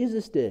as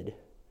Jesus did.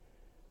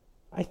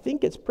 I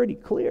think it's pretty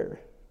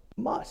clear.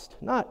 Must,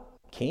 not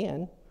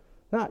can,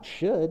 not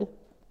should,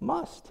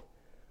 must.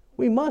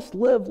 We must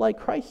live like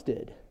Christ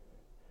did.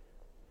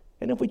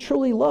 And if we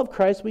truly love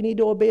Christ, we need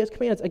to obey his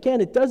commands.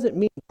 Again, it doesn't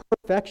mean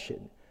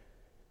perfection,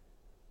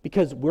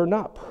 because we're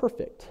not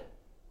perfect.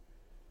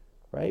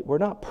 Right? We're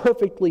not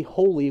perfectly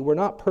holy. We're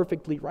not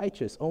perfectly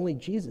righteous. Only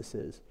Jesus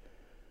is.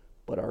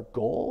 But our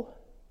goal,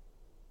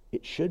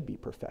 it should be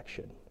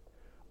perfection.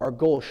 Our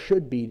goal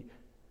should be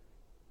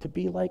to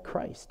be like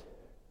Christ.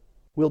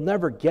 We'll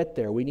never get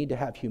there. We need to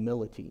have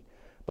humility.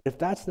 But if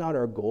that's not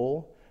our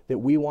goal, that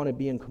we want to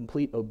be in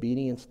complete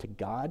obedience to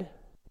God,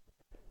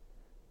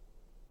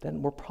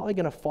 then we're probably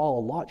going to fall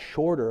a lot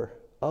shorter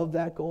of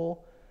that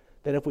goal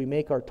than if we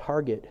make our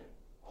target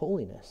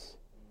holiness.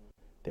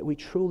 That we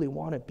truly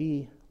want to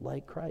be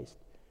like Christ.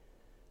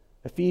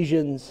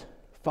 Ephesians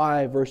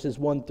 5, verses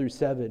 1 through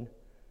 7.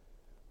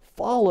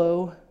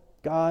 Follow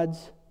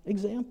God's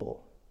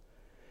example.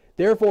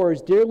 Therefore,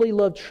 as dearly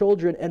loved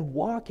children, and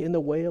walk in the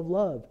way of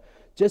love,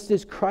 just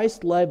as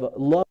Christ loved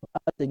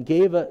us and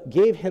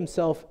gave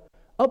himself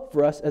up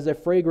for us as a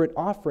fragrant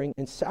offering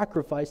and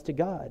sacrifice to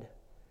God.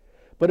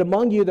 But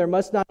among you there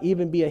must not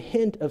even be a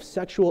hint of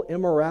sexual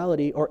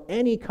immorality or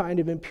any kind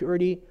of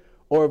impurity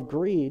or of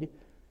greed,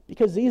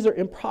 because these are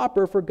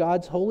improper for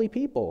God's holy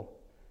people.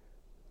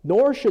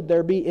 Nor should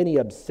there be any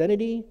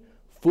obscenity,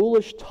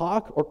 foolish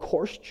talk, or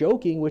coarse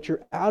joking, which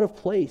are out of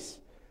place,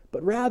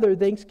 but rather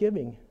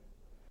thanksgiving.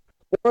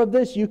 For of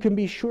this you can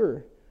be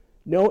sure,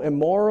 no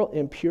immoral,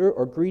 impure,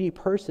 or greedy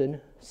person,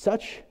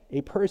 such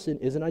a person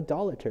is an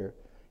idolater,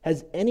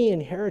 has any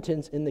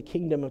inheritance in the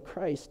kingdom of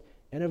Christ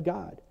and of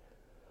God.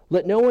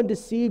 Let no one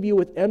deceive you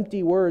with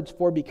empty words,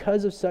 for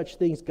because of such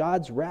things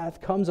God's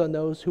wrath comes on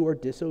those who are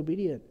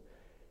disobedient.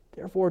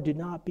 Therefore, do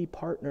not be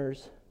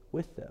partners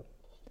with them.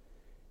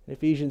 In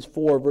Ephesians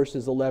 4,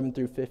 verses 11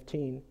 through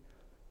 15.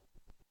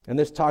 And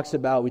this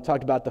we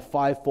talked about the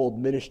fivefold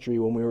ministry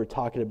when we were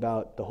talking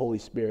about the Holy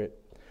Spirit.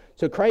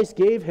 So Christ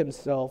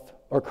himself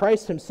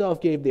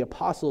gave the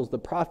apostles, the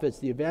prophets,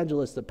 the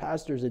evangelists, the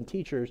pastors, and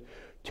teachers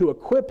to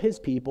equip his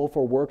people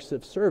for works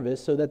of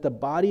service, so that the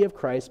body of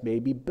Christ may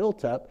be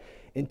built up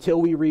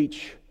until we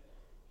reach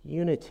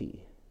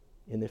unity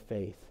in the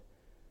faith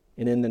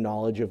and in the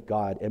knowledge of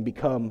God, and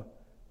become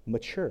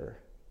mature,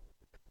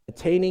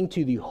 attaining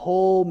to the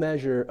whole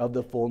measure of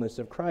the fullness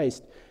of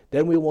Christ.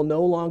 Then we will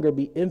no longer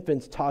be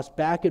infants tossed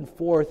back and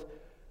forth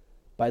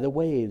by the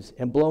waves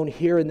and blown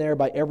here and there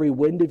by every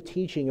wind of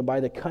teaching and by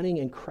the cunning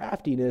and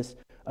craftiness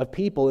of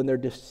people in their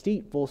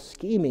deceitful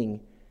scheming.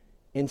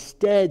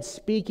 Instead,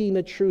 speaking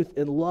the truth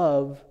in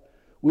love,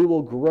 we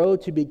will grow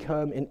to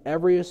become in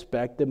every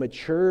respect the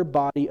mature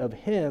body of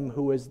him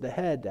who is the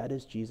head, that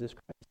is Jesus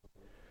Christ.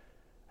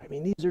 I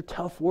mean, these are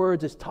tough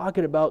words. It's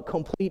talking about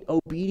complete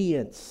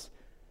obedience.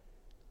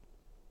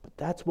 But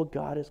that's what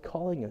God is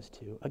calling us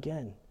to.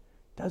 Again,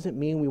 doesn't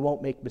mean we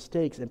won't make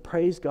mistakes. And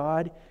praise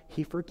God,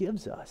 he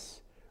forgives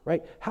us.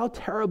 Right? How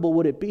terrible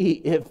would it be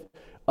if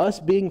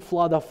us being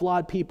the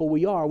flawed people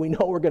we are, we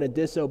know we're going to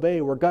disobey,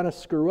 we're going to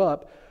screw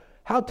up.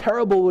 How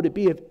terrible would it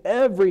be if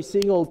every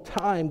single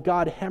time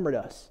God hammered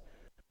us?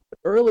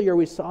 Earlier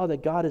we saw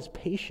that God is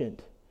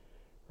patient,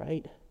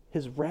 right?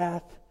 His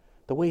wrath,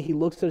 the way he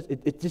looks at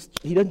us,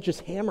 he doesn't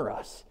just hammer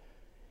us.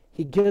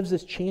 He gives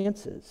us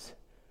chances.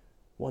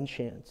 1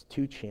 chance,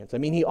 2 chance. I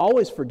mean, he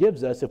always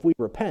forgives us if we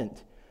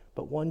repent,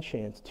 but 1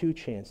 chance, 2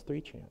 chance,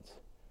 3 chance.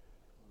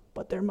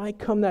 But there might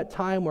come that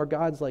time where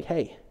God's like,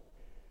 hey,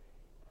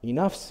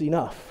 enough's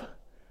enough.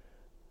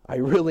 I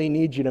really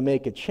need you to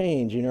make a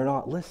change, and you're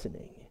not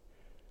listening.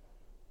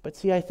 But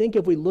see, I think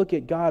if we look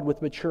at God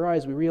with mature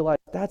eyes, we realize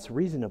that's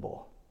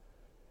reasonable.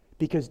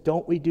 Because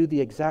don't we do the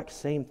exact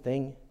same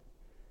thing?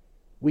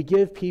 We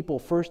give people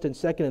first and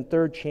second and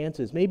third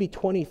chances, maybe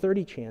 20,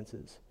 30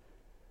 chances.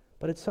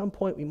 But at some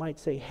point we might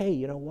say, hey,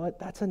 you know what?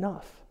 That's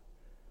enough.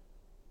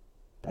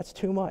 That's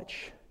too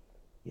much.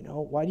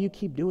 Why do you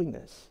keep doing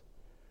this?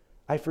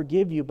 I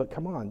forgive you, but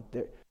come on.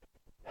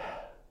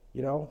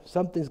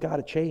 Something's got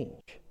to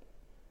change.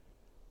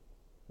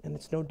 And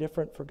it's no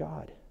different for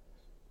God.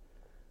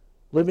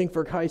 Living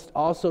for Christ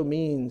also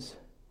means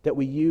that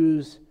we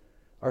use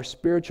our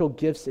spiritual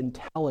gifts and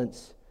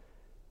talents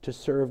to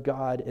serve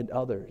God and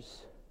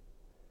others.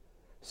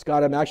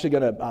 Scott, I'm actually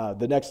going to,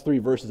 the next 3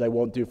 verses I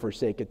won't do for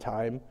sake of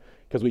time,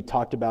 because we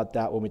talked about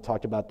that when we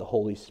talked about the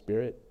Holy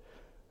Spirit.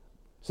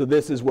 So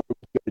this is where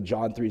we go to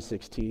John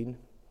 3:16.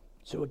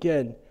 So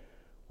again,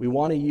 we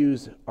want to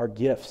use our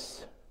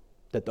gifts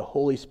that the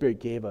Holy Spirit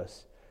gave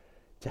us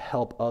to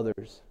help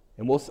others.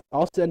 And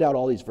I'll send out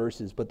all these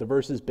verses, but the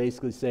verses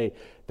basically say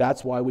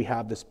that's why we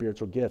have the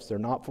spiritual gifts. They're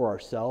not for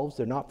ourselves.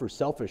 They're not for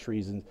selfish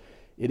reasons.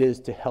 It is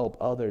to help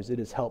others. It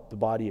is help the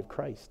body of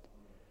Christ.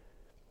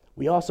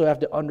 We also have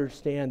to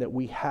understand that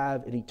we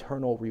have an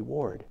eternal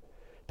reward.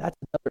 That's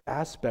another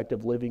aspect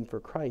of living for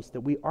Christ,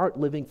 that we aren't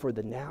living for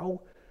the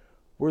now,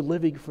 we're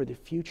living for the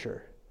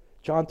future.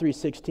 John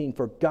 3:16,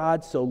 for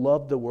God so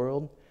loved the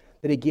world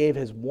that he gave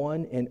his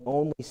one and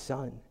only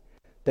Son,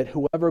 that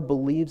whoever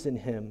believes in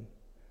him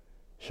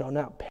shall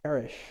not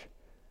perish,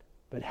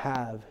 but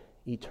have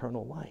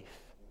eternal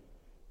life.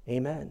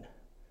 Amen.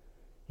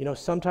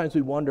 Sometimes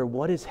we wonder,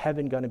 what is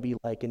heaven going to be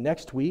like? And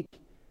next week,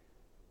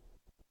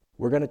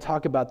 we're going to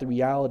talk about the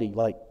reality,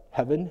 like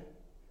heaven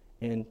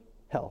and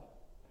hell,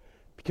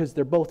 because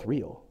they're both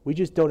real. We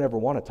just don't ever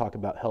want to talk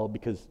about hell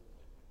because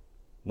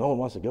no one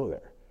wants to go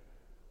there.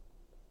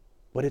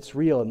 But it's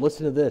real, and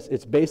listen to this.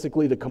 It's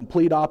basically the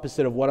complete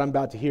opposite of what I'm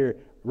about to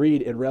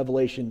read in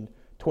Revelation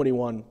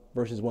 21,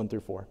 verses 1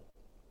 through 4.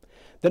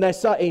 Then I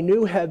saw a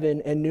new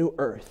heaven and new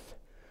earth,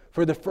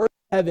 for the first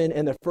heaven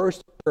and the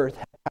first earth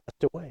had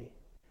passed away,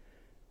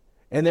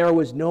 and there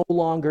was no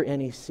longer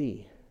any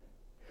sea.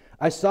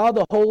 I saw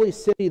the holy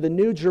city, the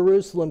new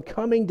Jerusalem,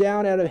 coming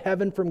down out of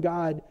heaven from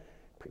God,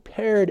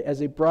 prepared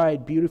as a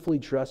bride beautifully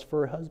dressed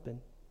for her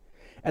husband.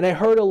 And I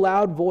heard a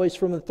loud voice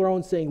from the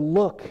throne saying,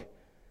 look,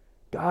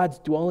 God's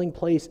dwelling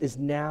place is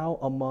now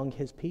among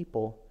his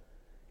people,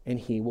 and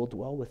he will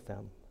dwell with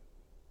them.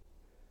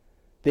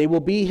 They will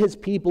be his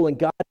people, and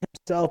God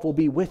himself will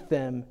be with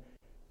them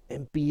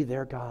and be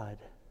their God.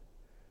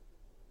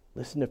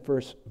 Listen to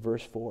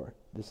verse 4.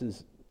 This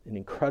is an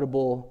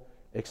incredible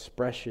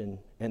expression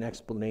and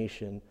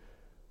explanation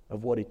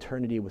of what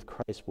eternity with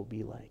Christ will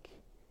be like.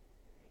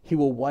 He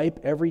will wipe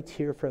every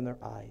tear from their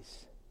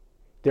eyes.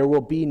 There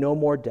will be no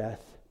more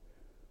death,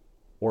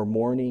 or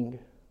mourning,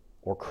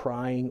 or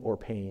crying, or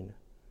pain.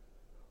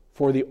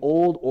 For the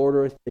old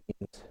order of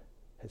things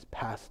has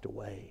passed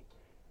away.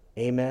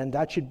 Amen.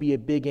 That should be a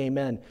big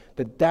amen.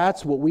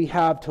 That's what we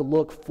have to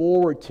look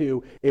forward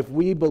to if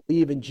we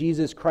believe in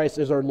Jesus Christ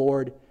as our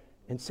Lord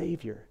and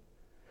Savior.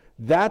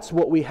 That's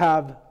what we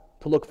have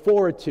to look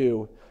forward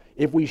to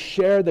if we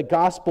share the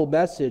gospel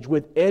message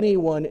with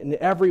anyone and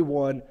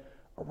everyone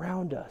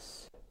around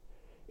us.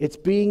 It's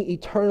being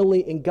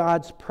eternally in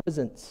God's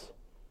presence.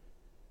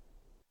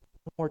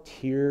 No more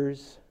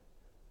tears,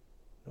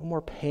 no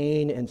more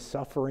pain and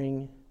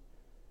suffering,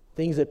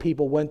 things that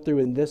people went through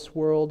in this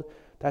world.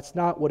 That's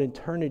not what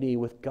eternity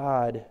with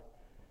God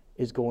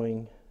is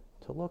going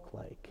to look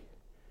like.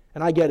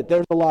 And I get it.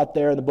 There's a lot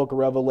there in the book of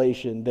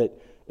Revelation that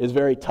is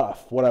very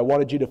tough. What I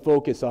wanted you to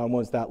focus on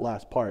was that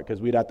last part,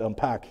 because we'd have to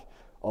unpack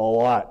a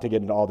lot to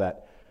get into all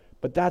that.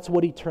 But that's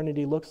what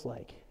eternity looks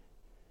like.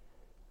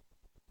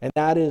 And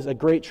that is a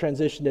great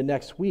transition to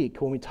next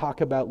week when we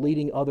talk about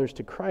leading others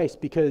to Christ,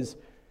 because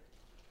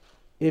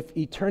if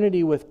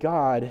eternity with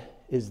God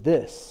is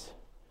this,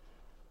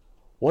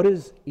 what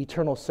does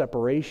eternal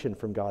separation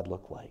from God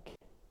look like?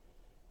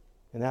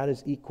 And that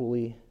is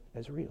equally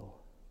as real.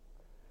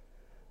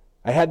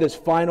 I had this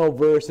final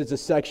verse. It's a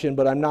section,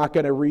 but I'm not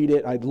going to read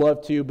it. I'd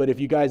love to, but if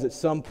you guys at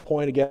some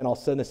point, again, I'll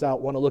send this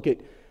out, want to look at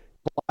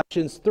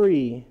Colossians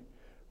 3,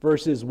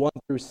 verses 1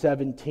 through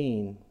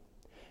 17.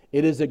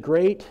 It is a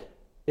great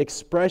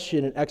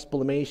expression and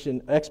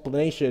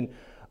explanation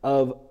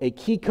of a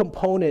key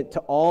component to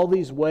all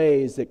these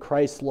ways that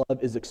Christ's love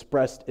is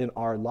expressed in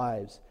our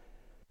lives.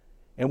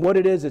 And what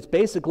it is, it's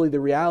basically the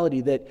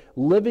reality that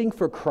living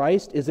for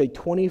Christ is a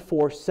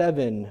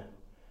 24/7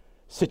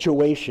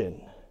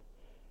 situation,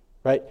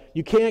 right?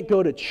 You can't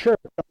go to church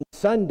on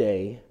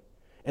Sunday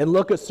and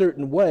look a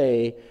certain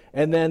way,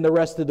 and then the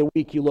rest of the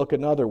week you look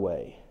another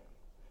way.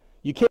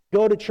 You can't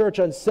go to church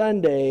on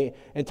Sunday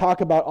and talk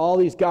about all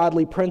these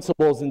godly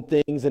principles and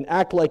things and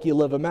act like you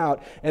live them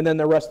out, and then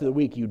the rest of the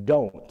week you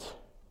don't.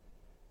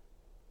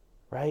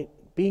 Right?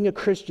 Being a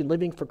Christian,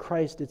 living for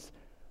Christ, it's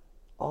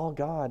all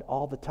God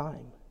all the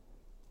time.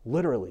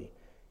 Literally.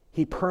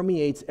 He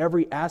permeates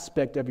every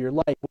aspect of your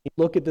life. When you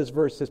look at this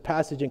verse, this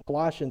passage in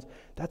Colossians,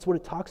 that's what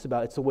it talks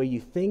about. It's the way you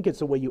think, it's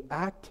the way you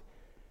act,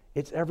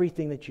 it's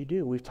everything that you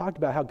do. We've talked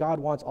about how God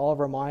wants all of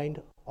our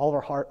mind, all of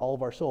our heart, all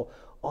of our soul.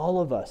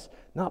 All of us,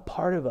 not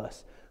part of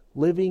us.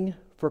 Living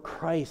for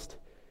Christ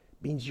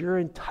means your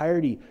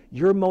entirety,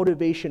 your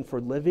motivation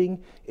for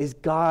living is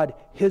God,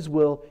 His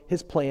will,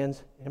 His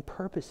plans, and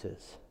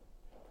purposes.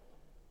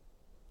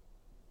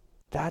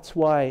 That's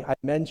why I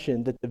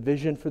mentioned that the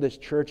vision for this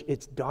church,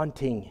 it's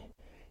daunting.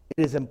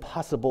 It is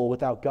impossible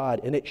without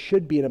God, and it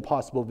should be an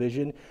impossible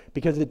vision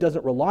because it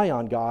doesn't rely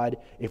on God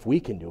if we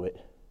can do it.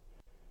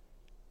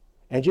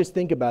 And just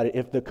think about it.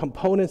 If the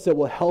components that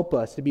will help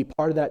us to be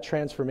part of that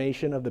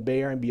transformation of the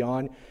Bay Area and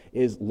beyond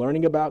is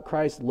learning about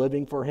Christ,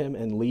 living for him,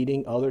 and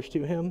leading others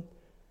to him,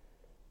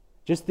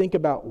 just think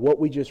about what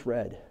we just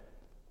read.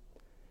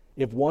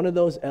 If one of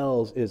those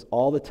L's is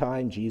all the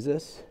time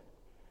Jesus,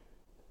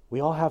 we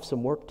all have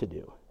some work to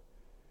do.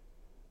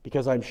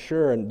 Because I'm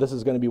sure, and this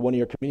is going to be one of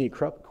your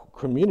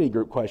community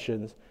group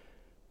questions,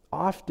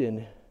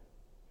 often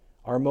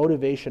our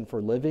motivation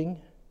for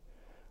living,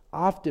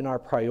 often our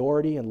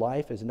priority in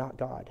life is not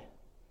God.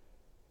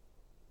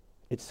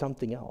 It's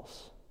something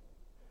else.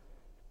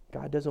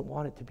 God doesn't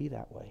want it to be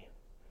that way.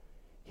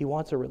 He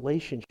wants a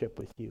relationship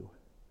with you,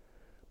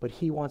 but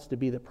he wants to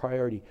be the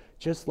priority.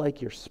 Just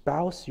like your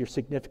spouse, your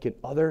significant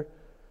other,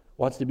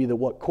 wants to be the,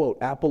 what, quote,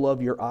 apple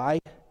of your eye,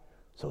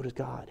 so does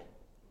God.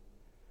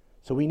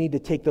 So we need to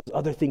take those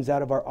other things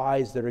out of our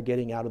eyes that are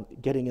getting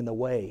in the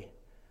way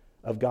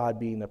of God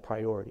being the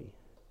priority.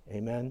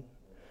 Amen.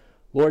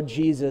 Lord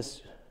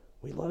Jesus,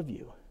 we love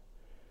you.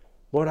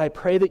 Lord, I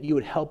pray that you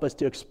would help us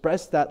to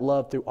express that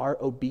love through our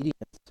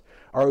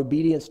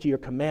obedience to your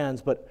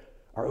commands, but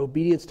our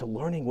obedience to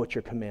learning what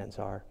your commands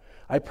are.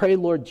 I pray,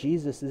 Lord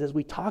Jesus, as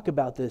we talk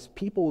about this,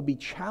 people will be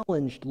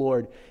challenged,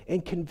 Lord,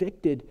 and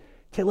convicted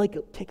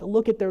to take a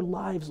look at their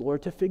lives,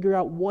 Lord, to figure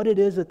out what it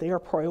is that they are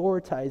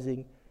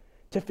prioritizing,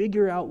 to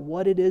figure out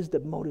what it is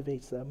that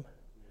motivates them.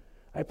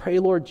 I pray,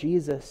 Lord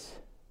Jesus,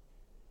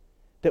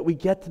 that we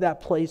get to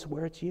that place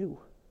where it's you.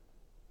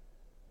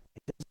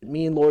 It doesn't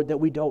mean, Lord, that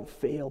we don't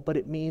fail, but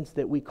it means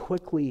that we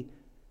quickly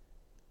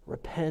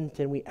repent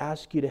and we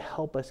ask you to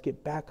help us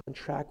get back on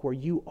track where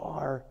you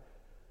are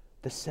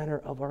the center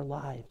of our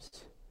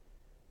lives.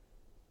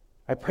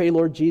 I pray,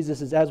 Lord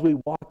Jesus, as we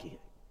walk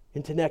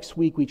into next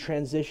week, we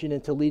transition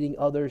into leading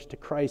others to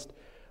Christ.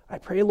 I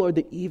pray, Lord,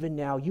 that even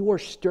now you are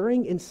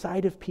stirring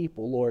inside of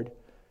people, Lord,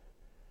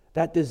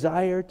 that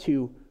desire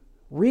to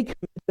recommit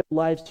their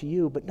lives to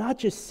you, but not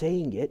just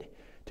saying it,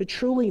 to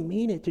truly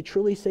mean it, to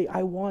truly say,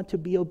 I want to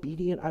be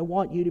obedient. I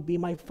want you to be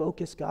my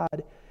focus,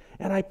 God.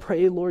 And I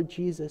pray, Lord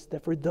Jesus,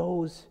 that for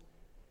those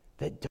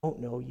that don't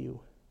know you,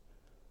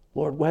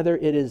 Lord, whether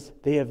it is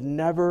they have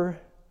never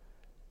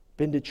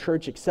been to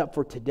church except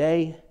for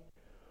today,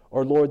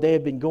 or Lord, they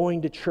have been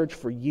going to church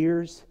for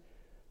years,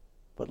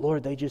 but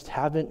Lord, they just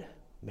haven't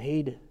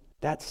made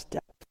that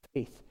step of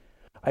faith.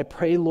 I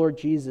pray, Lord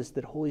Jesus,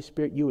 that Holy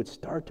Spirit, you would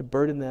start to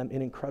burden them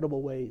in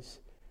incredible ways.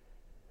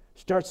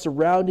 Start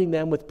surrounding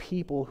them with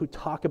people who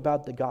talk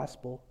about the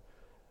gospel.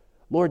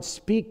 Lord,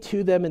 speak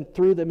to them and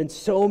through them in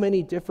so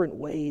many different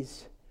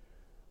ways.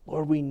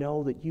 Lord, we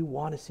know that you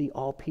want to see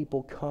all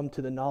people come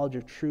to the knowledge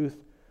of truth,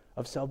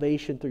 of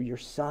salvation through your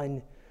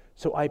Son.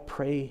 So I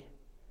pray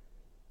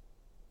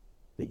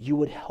that you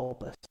would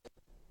help us.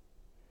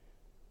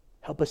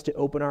 Help us to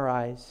open our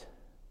eyes.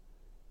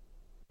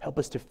 Help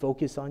us to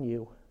focus on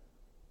you.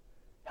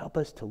 Help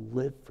us to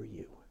live for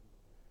you.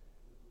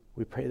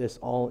 We pray this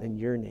all in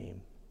your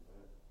name.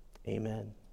 Amen.